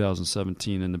than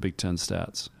 2017 in the Big Ten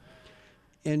stats.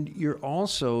 And you're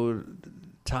also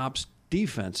tops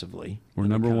defensively. We're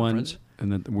number one,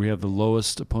 and we have the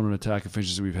lowest opponent attack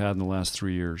efficiency we've had in the last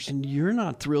 3 years. And you're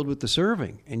not thrilled with the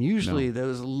serving. And usually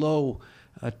those low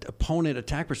opponent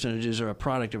attack percentages are a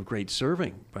product of great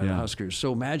serving by the Huskers.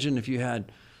 So imagine if you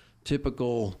had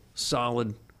typical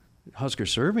solid Husker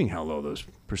serving, how low those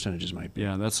percentages might be.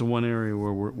 Yeah, that's the one area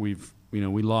where we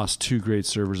lost two great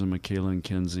servers in Michaela and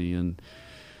Kenzie, and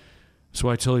so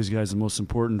I tell these guys the most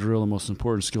important drill, the most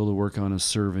important skill to work on is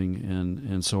serving,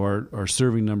 and so our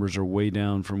serving numbers are way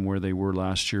down from where they were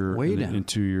last year and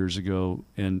 2 years ago,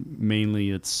 and mainly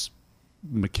it's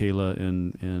Michaela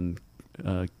and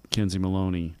Kenzie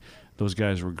Maloney. Those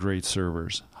guys were great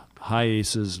servers, high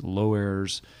aces, low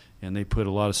errors, and they put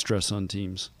a lot of stress on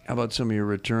teams. How about some of your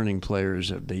returning players?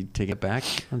 Have they taken it back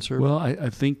on serving? Well,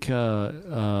 I think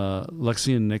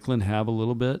Lexi and Nicklin have a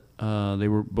little bit. They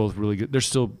were both really good. They're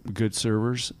still good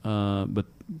servers, but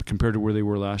compared to where they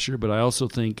were last year. But I also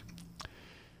think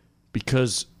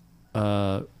because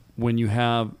when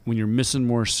you're missing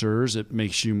more serves, it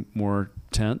makes you more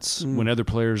tense when other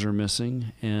players are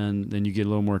missing, and then you get a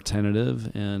little more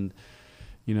tentative. And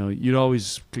you'd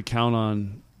always could count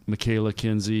on Michaela,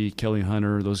 Kenzie, Kelly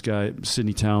Hunter, those guys,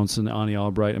 Sydney Townsend, Ani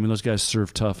Albright. I mean, those guys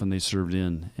served tough and they served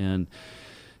in. And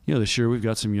this year we've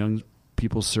got some young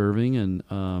people serving, and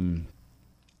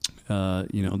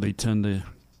they tend to,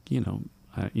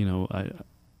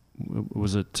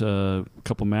 was it a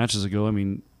couple matches ago? I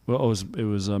mean, well, it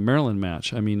was a Maryland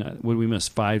match. I mean, what did we miss?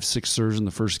 5-6 serves in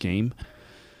the first game.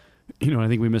 I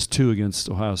think we missed 2 against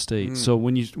Ohio State. So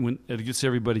when it gets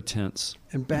everybody tense.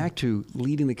 And back to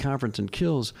leading the conference in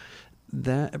kills,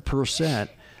 that per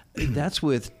set, that's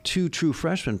with 2 true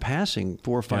freshmen passing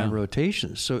 4 or 5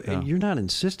 rotations. So you're not in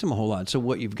system a whole lot. So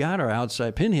what you've got are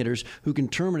outside pin hitters who can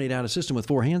terminate out of system with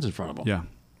 4 hands in front of them.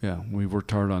 Yeah, we've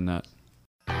worked hard on that.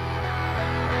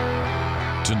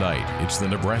 Tonight, it's the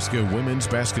Nebraska Women's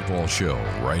Basketball Show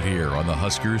right here on the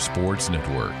Husker Sports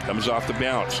Network. Comes off the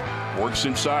bounce, works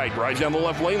inside, drives down the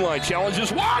left lane line,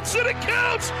 challenges Watson, it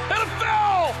counts, and a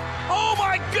foul! Oh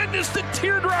my goodness, the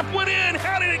teardrop went in.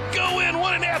 How did it go in?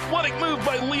 What an athletic move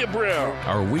by Leah Brown.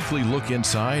 Our weekly look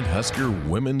inside Husker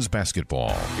women's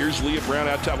basketball. Here's Leah Brown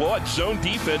out top. Well, zone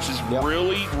defense has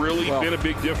really been a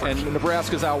big difference. And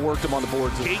Nebraska's outworked them on the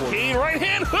boards. Kate Kane, right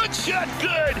hand hook shot,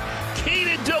 good. Kane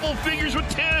in double figures with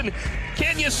 10.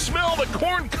 Can you smell the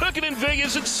corn cooking in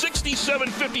Vegas? It's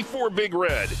 67-54 Big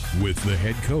Red. With the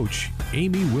head coach,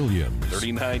 Amy Williams.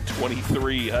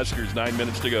 39-23, Huskers, 9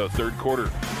 minutes to go, third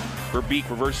quarter. Verbeek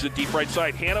reverses it deep right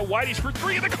side. Hannah Whitey's for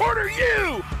 3 in the corner.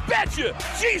 You betcha!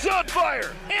 She's on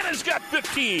fire. Hannah's got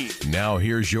 15. Now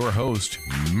here's your host,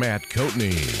 Matt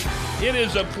Coatney. It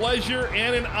is a pleasure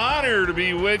and an honor to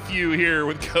be with you here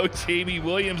with Coach Amy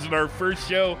Williams in our first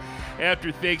show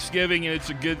after Thanksgiving, and it's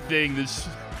a good thing this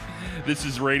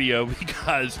is radio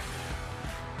because,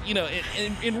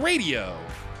 in radio,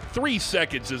 3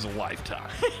 seconds is a lifetime.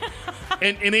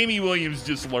 and Amy Williams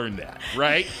just learned that,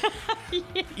 right?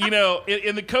 Yeah. You know,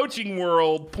 in the coaching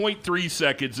world, 0.3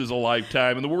 seconds is a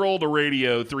lifetime. In the world of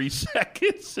radio, 3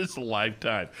 seconds is a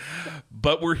lifetime.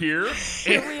 But we're here.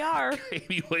 Here we are.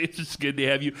 Amy Williams, it's good to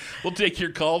have you. We'll take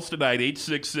your calls tonight.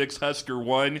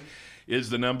 866-HUSKER-1 is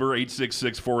the number,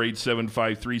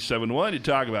 866-487-5371, to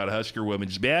talk about Husker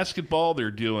women's basketball.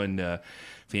 They're doing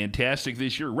fantastic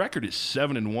this year. Record is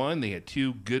 7-1. They had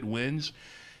 2 good wins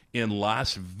in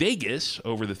Las Vegas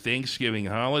over the Thanksgiving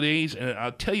holidays. And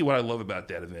I'll tell you what I love about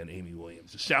that event, Amy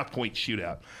Williams, the South Point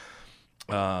Shootout.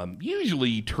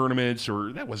 Usually tournaments,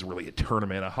 or that wasn't really a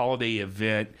tournament, a holiday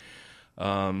event,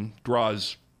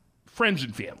 draws friends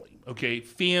and family, okay?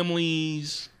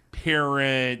 Families,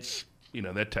 parents, you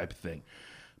know, that type of thing.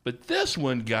 But this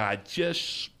one got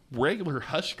just regular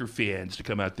Husker fans to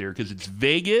come out there because it's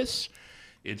Vegas,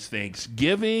 it's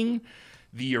Thanksgiving,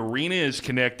 the arena is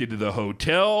connected to the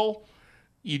hotel.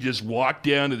 You just walk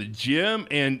down to the gym,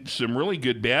 and some really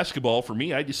good basketball. For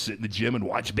me, I just sit in the gym and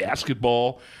watch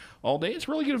basketball all day. It's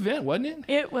a really good event, wasn't it?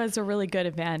 It was a really good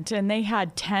event, and they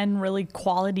had 10 really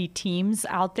quality teams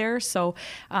out there. So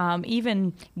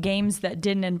even games that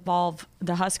didn't involve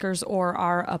the Huskers or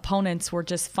our opponents were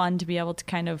just fun to be able to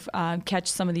kind of catch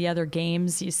some of the other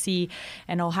games. You see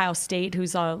an Ohio State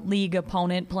who's a league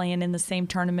opponent playing in the same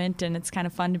tournament, and it's kind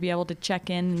of fun to be able to check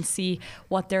in and see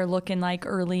what they're looking like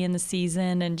early in the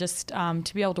season, and just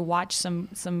to be able to watch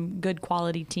some good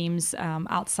quality teams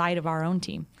outside of our own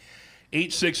team.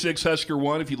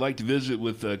 866-HUSKER-1 if you'd like to visit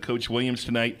with Coach Williams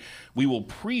tonight. We will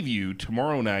preview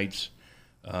tomorrow night's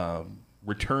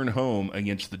return home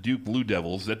against the Duke Blue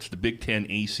Devils. That's the Big Ten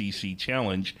ACC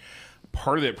Challenge.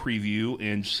 Part of that preview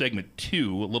in segment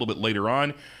 2, a little bit later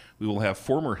on, we will have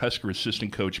former Husker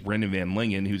assistant coach Brendan Van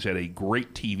Lingen, who's had a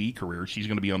great TV career. She's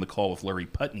going to be on the call with Larry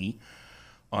Putney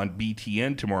on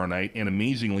BTN tomorrow night. And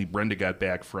amazingly, Brenda got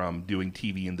back from doing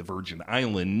TV in the Virgin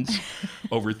Islands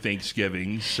over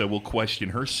Thanksgiving, so we'll question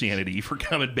her sanity for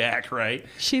coming back, right?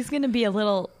 She's going to be a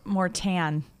little more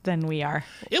tan than we are.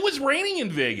 It was raining in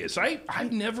Vegas. I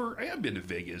have been to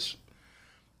Vegas,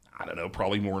 I don't know,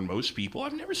 probably more than most people.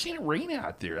 I've never seen it rain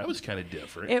out there. That was kind of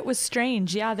different. It was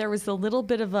strange. Yeah, there was a little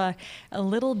bit of a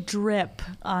little drip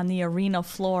on the arena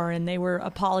floor, and they were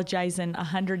apologizing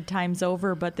 100 times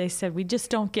over, but they said, we just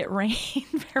don't get rain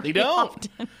very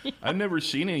often. Yeah. I've never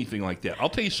seen anything like that. I'll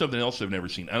tell you something else I've never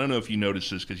seen. I don't know if you noticed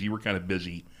this because you were kind of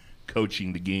busy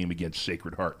coaching the game against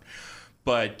Sacred Heart.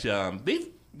 But they've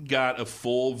got a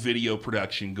full video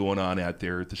production going on out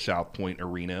there at the South Point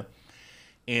Arena.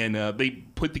 And they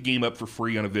put the game up for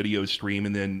free on a video stream,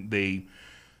 and then they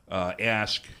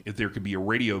ask if there could be a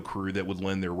radio crew that would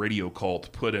lend their radio call to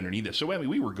put underneath it. So, I mean,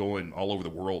 we were going all over the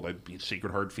world.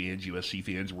 Sacred Heart fans, USC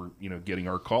fans were, getting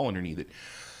our call underneath it.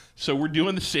 So we're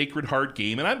doing the Sacred Heart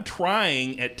game, and I'm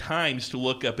trying at times to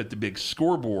look up at the big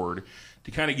scoreboard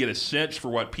to kind of get a sense for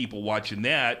what people watching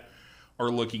that are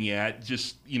looking at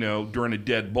just, during a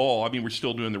dead ball. I mean, we're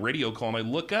still doing the radio call, and I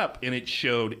look up, and it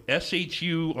showed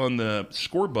SHU on the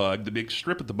score bug, the big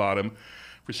strip at the bottom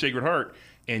for Sacred Heart,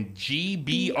 and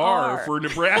GBR for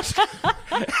Nebraska.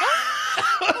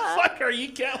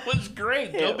 That was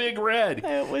great. Go Big Red.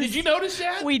 Did you notice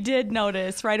that? We did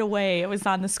notice right away. It was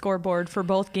on the scoreboard for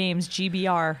both games,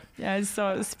 GBR. Yeah,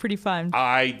 so it was pretty fun.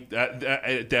 At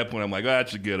that point, I'm like,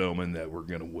 that's a good omen that we're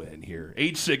going to win here.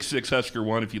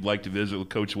 866-HUSKER-1 if you'd like to visit with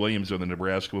Coach Williams on the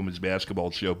Nebraska Women's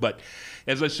Basketball Show. But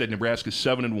as I said, Nebraska's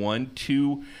 7-1,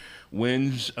 2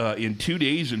 wins in 2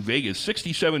 days in Vegas,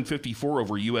 67-54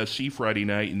 over USC Friday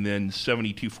night, and then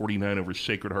 72-49 over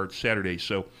Sacred Heart Saturday.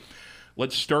 So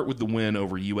let's start with the win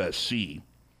over USC.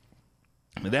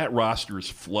 That roster is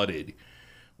flooded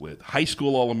with high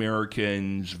school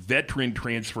All-Americans, veteran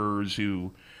transfers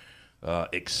who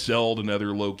excelled in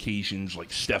other locations,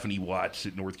 like Stephanie Watts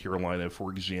at North Carolina,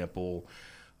 for example.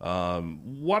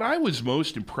 What I was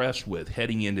most impressed with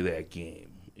heading into that game,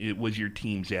 it was your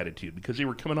team's attitude, because they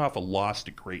were coming off a loss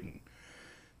to Creighton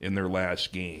in their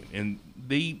last game, and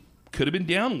they could have been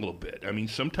down a little bit. I mean,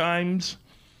 sometimes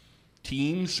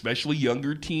teams, especially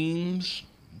younger teams,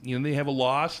 they have a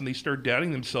loss and they start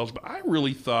doubting themselves. But I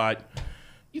really thought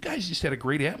you guys just had a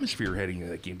great atmosphere heading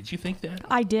into that game. Did you think that?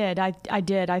 I did. I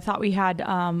did. I thought we had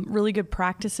really good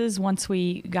practices once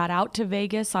we got out to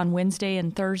Vegas on Wednesday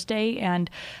and Thursday. And,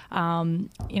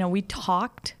 we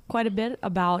talked quite a bit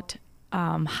about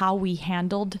how we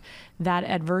handled that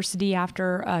adversity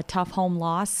after a tough home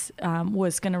loss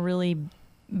was going to really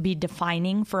be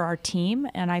defining for our team,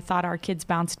 and I thought our kids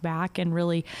bounced back and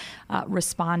really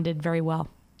responded very well.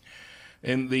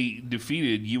 And they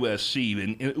defeated USC,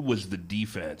 and it was the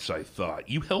defense, I thought.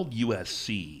 You held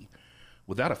USC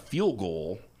without a field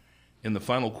goal in the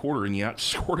final quarter, and you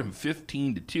outscored them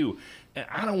 15-2. And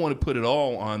I don't want to put it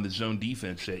all on the zone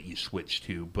defense that you switched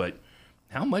to, but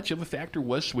how much of a factor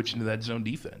was switching to that zone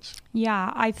defense?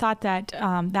 Yeah, I thought that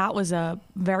that was a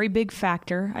very big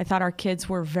factor. I thought our kids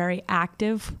were very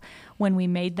active when we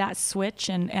made that switch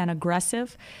and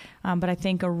aggressive. But I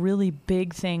think a really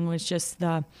big thing was just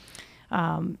the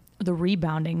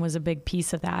rebounding was a big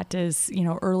piece of that. Is,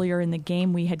 earlier in the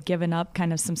game we had given up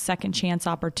kind of some second chance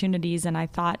opportunities, and I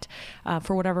thought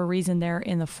for whatever reason there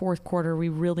in the fourth quarter we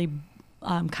really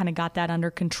kind of got that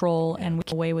under control and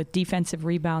went away with defensive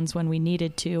rebounds when we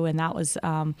needed to, and that was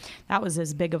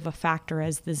as big of a factor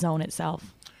as the zone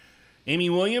itself.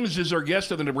 Amy Williams is our guest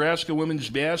of the Nebraska Women's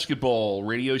Basketball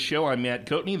Radio Show. I'm Matt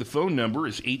Coatney. The phone number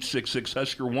is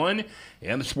 866-HUSKER-1,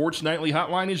 and the Sports Nightly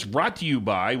Hotline is brought to you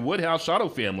by Woodhouse Auto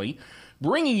Family,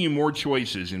 bringing you more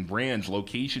choices in brands,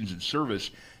 locations, and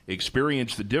service.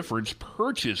 Experience the difference.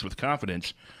 Purchase with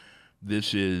confidence.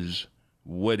 This is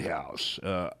Woodhouse.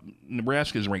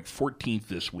 Nebraska is ranked 14th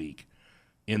this week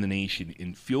in the nation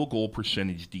in field goal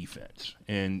percentage defense,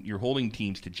 and you're holding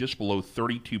teams to just below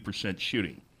 32%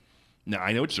 shooting. Now,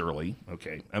 I know it's early.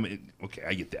 Okay,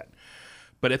 I get that.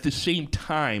 But at the same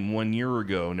time, 1 year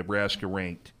ago, Nebraska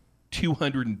ranked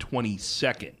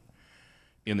 222nd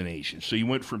in the nation. So you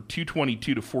went from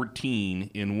 222 to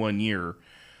 14 in 1 year.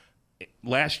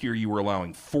 Last year, you were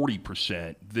allowing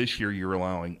 40%. This year, you're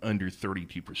allowing under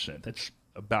 32%. That's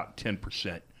about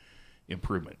 10%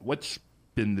 improvement. What's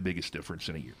been the biggest difference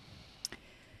in a year?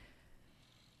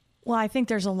 Well, I think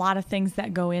there's a lot of things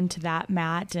that go into that,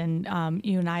 Matt, and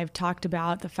you and I have talked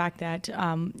about the fact that,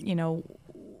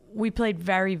 we played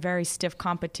very, very stiff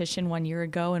competition 1 year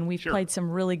ago, and we've played some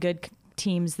really good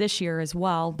teams this year as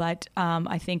well. But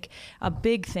I think a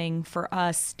big thing for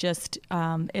us just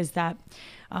is that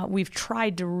we've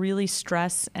tried to really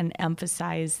stress and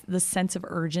emphasize the sense of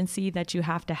urgency that you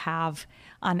have to have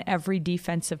on every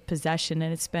defensive possession,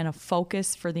 and it's been a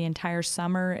focus for the entire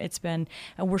summer. And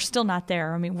we're still not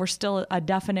there. I mean, we're still a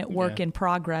definite work in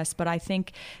progress, but I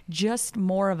think just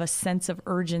more of a sense of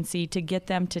urgency to get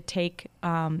them to take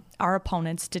our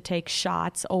opponents to take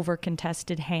shots over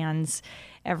contested hands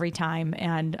every time,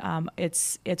 and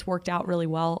it's worked out really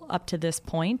well up to this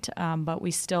point, but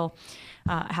we still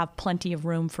have plenty of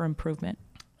room for improvement.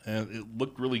 It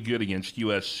looked really good against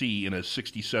USC in a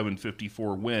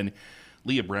 67-54 win.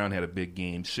 Leah Brown had a big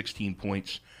game, 16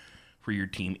 points for your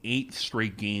team, 8th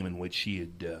straight game in which she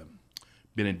had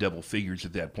been in double figures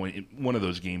at that point. One of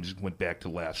those games went back to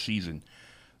last season.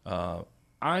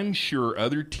 I'm sure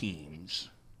other teams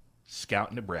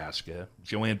scout Nebraska.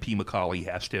 Joanne P. McCauley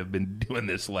has to have been doing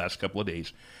this the last couple of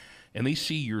days, and they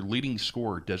see your leading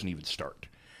scorer doesn't even start.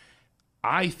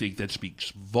 I think that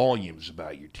speaks volumes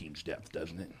about your team's depth,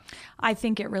 doesn't it? I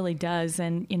think it really does.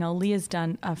 And, Leah's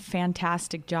done a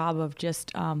fantastic job of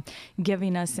just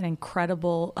giving us an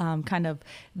incredible kind of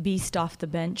beast off the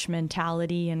bench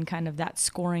mentality and kind of that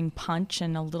scoring punch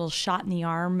and a little shot in the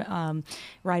arm,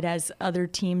 right as other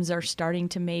teams are starting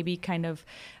to maybe kind of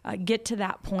get to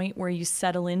that point where you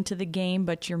settle into the game,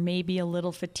 but you're maybe a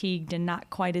little fatigued and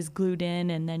not quite as glued in.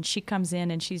 And then she comes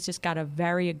in and she's just got a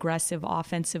very aggressive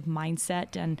offensive mindset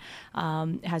and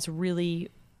has really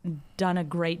done a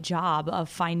great job of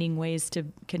finding ways to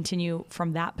continue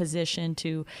from that position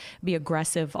to be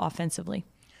aggressive offensively.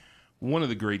 One of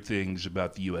the great things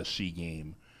about the USC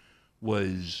game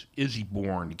was Izzy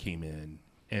Bourne came in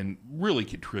and really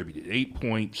contributed. 8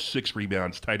 points, 6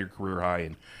 rebounds, tied her career high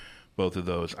in both of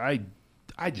those. I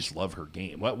just love her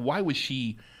game. Why was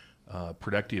she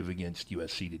productive against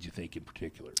USC, did you think, in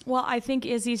particular? Well, I think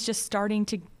Izzy's just starting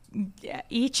to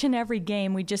each and every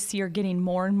game, we just see her getting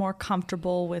more and more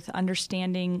comfortable with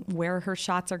understanding where her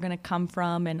shots are going to come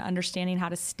from and understanding how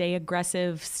to stay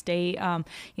aggressive, stay,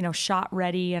 shot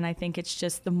ready. And I think it's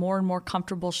just the more and more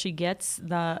comfortable she gets,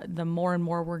 the more and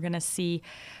more we're going to see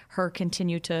her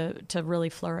continue to really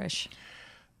flourish.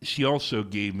 She also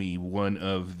gave me one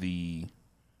of the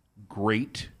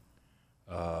great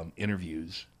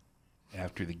interviews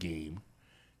after the game,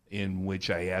 in which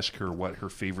I asked her what her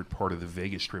favorite part of the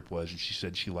Vegas trip was, and she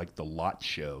said she liked the lot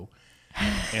show.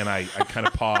 And I kind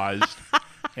of paused,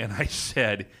 and I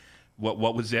said, what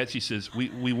was that? She says,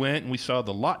 we went and we saw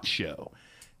the lot show.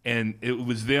 And it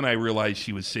was then I realized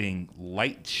she was saying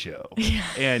light show. Yeah.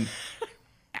 And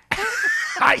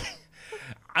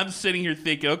I'm sitting here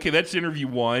thinking, okay, that's interview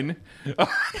 1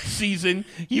 season.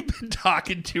 You've been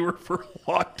talking to her for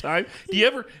a long time. Do you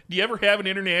ever have an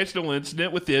international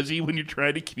incident with Izzy when you're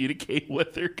trying to communicate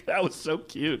with her? That was so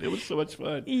cute. It was so much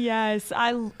fun. Yes,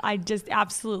 I just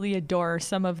absolutely adore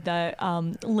some of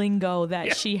the lingo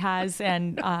that she has,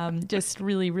 and just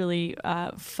really, really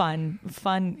fun.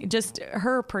 Just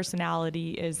her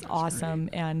personality is awesome,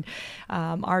 and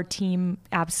our team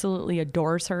absolutely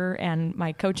adores her, and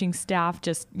my coaching staff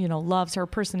just loves her.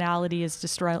 Personality is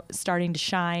just starting to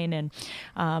shine, and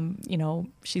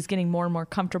she's getting more and more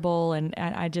comfortable, and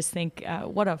I just think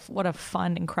what a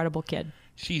fun, incredible kid.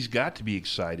 She's got to be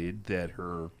excited that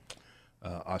her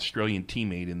Australian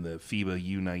teammate in the FIBA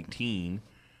U19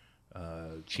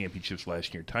 championships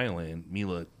last year in Thailand,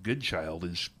 Mila Goodchild,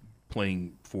 is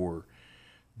playing for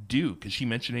Duke. Has she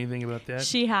mentioned anything about that?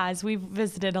 She has. We've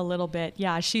visited a little bit.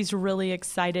 Yeah, she's really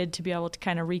excited to be able to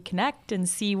kind of reconnect and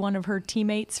see one of her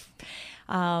teammates.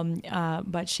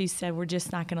 But she said we're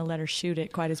just not going to let her shoot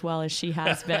it quite as well as she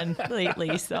has been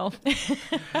lately. So,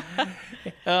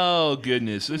 oh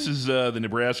goodness, this is the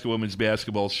Nebraska Women's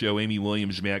Basketball Show. Amy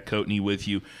Williams, Matt Coatney with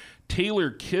you. Taylor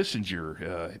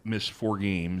Kissinger missed 4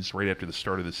 games right after the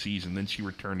start of the season. Then she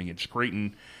returned against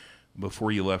Creighton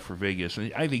before you left for Vegas.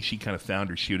 And I think she kind of found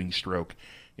her shooting stroke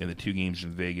in the 2 games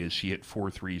in Vegas. She hit 4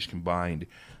 threes combined.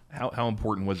 How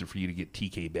important was it for you to get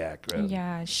TK back?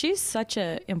 Yeah, she's such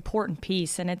an important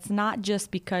piece, and it's not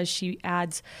just because she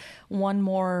adds one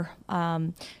more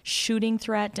shooting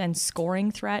threat and scoring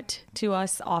threat to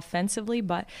us offensively,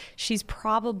 but she's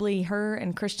probably, her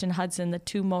and Christian Hudson, the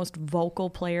 2 most vocal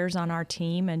players on our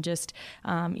team, and just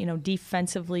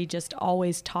defensively, just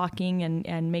always talking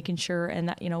and making sure, and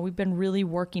that we've been really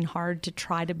working hard to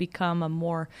try to become a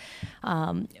more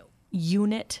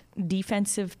unit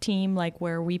defensive team, like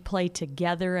where we play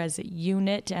together as a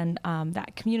unit, and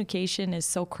that communication is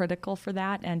so critical for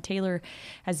that, and Taylor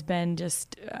has been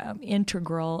just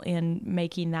integral in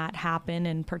making that happen,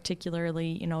 and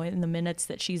particularly in the minutes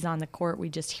that she's on the court, we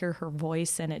just hear her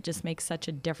voice, and it just makes such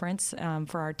a difference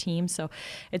for our team. So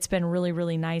it's been really,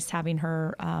 really nice having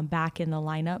her back in the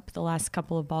lineup the last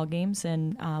couple of ball games,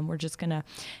 and we're just going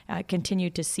to continue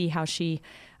to see how she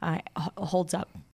holds up.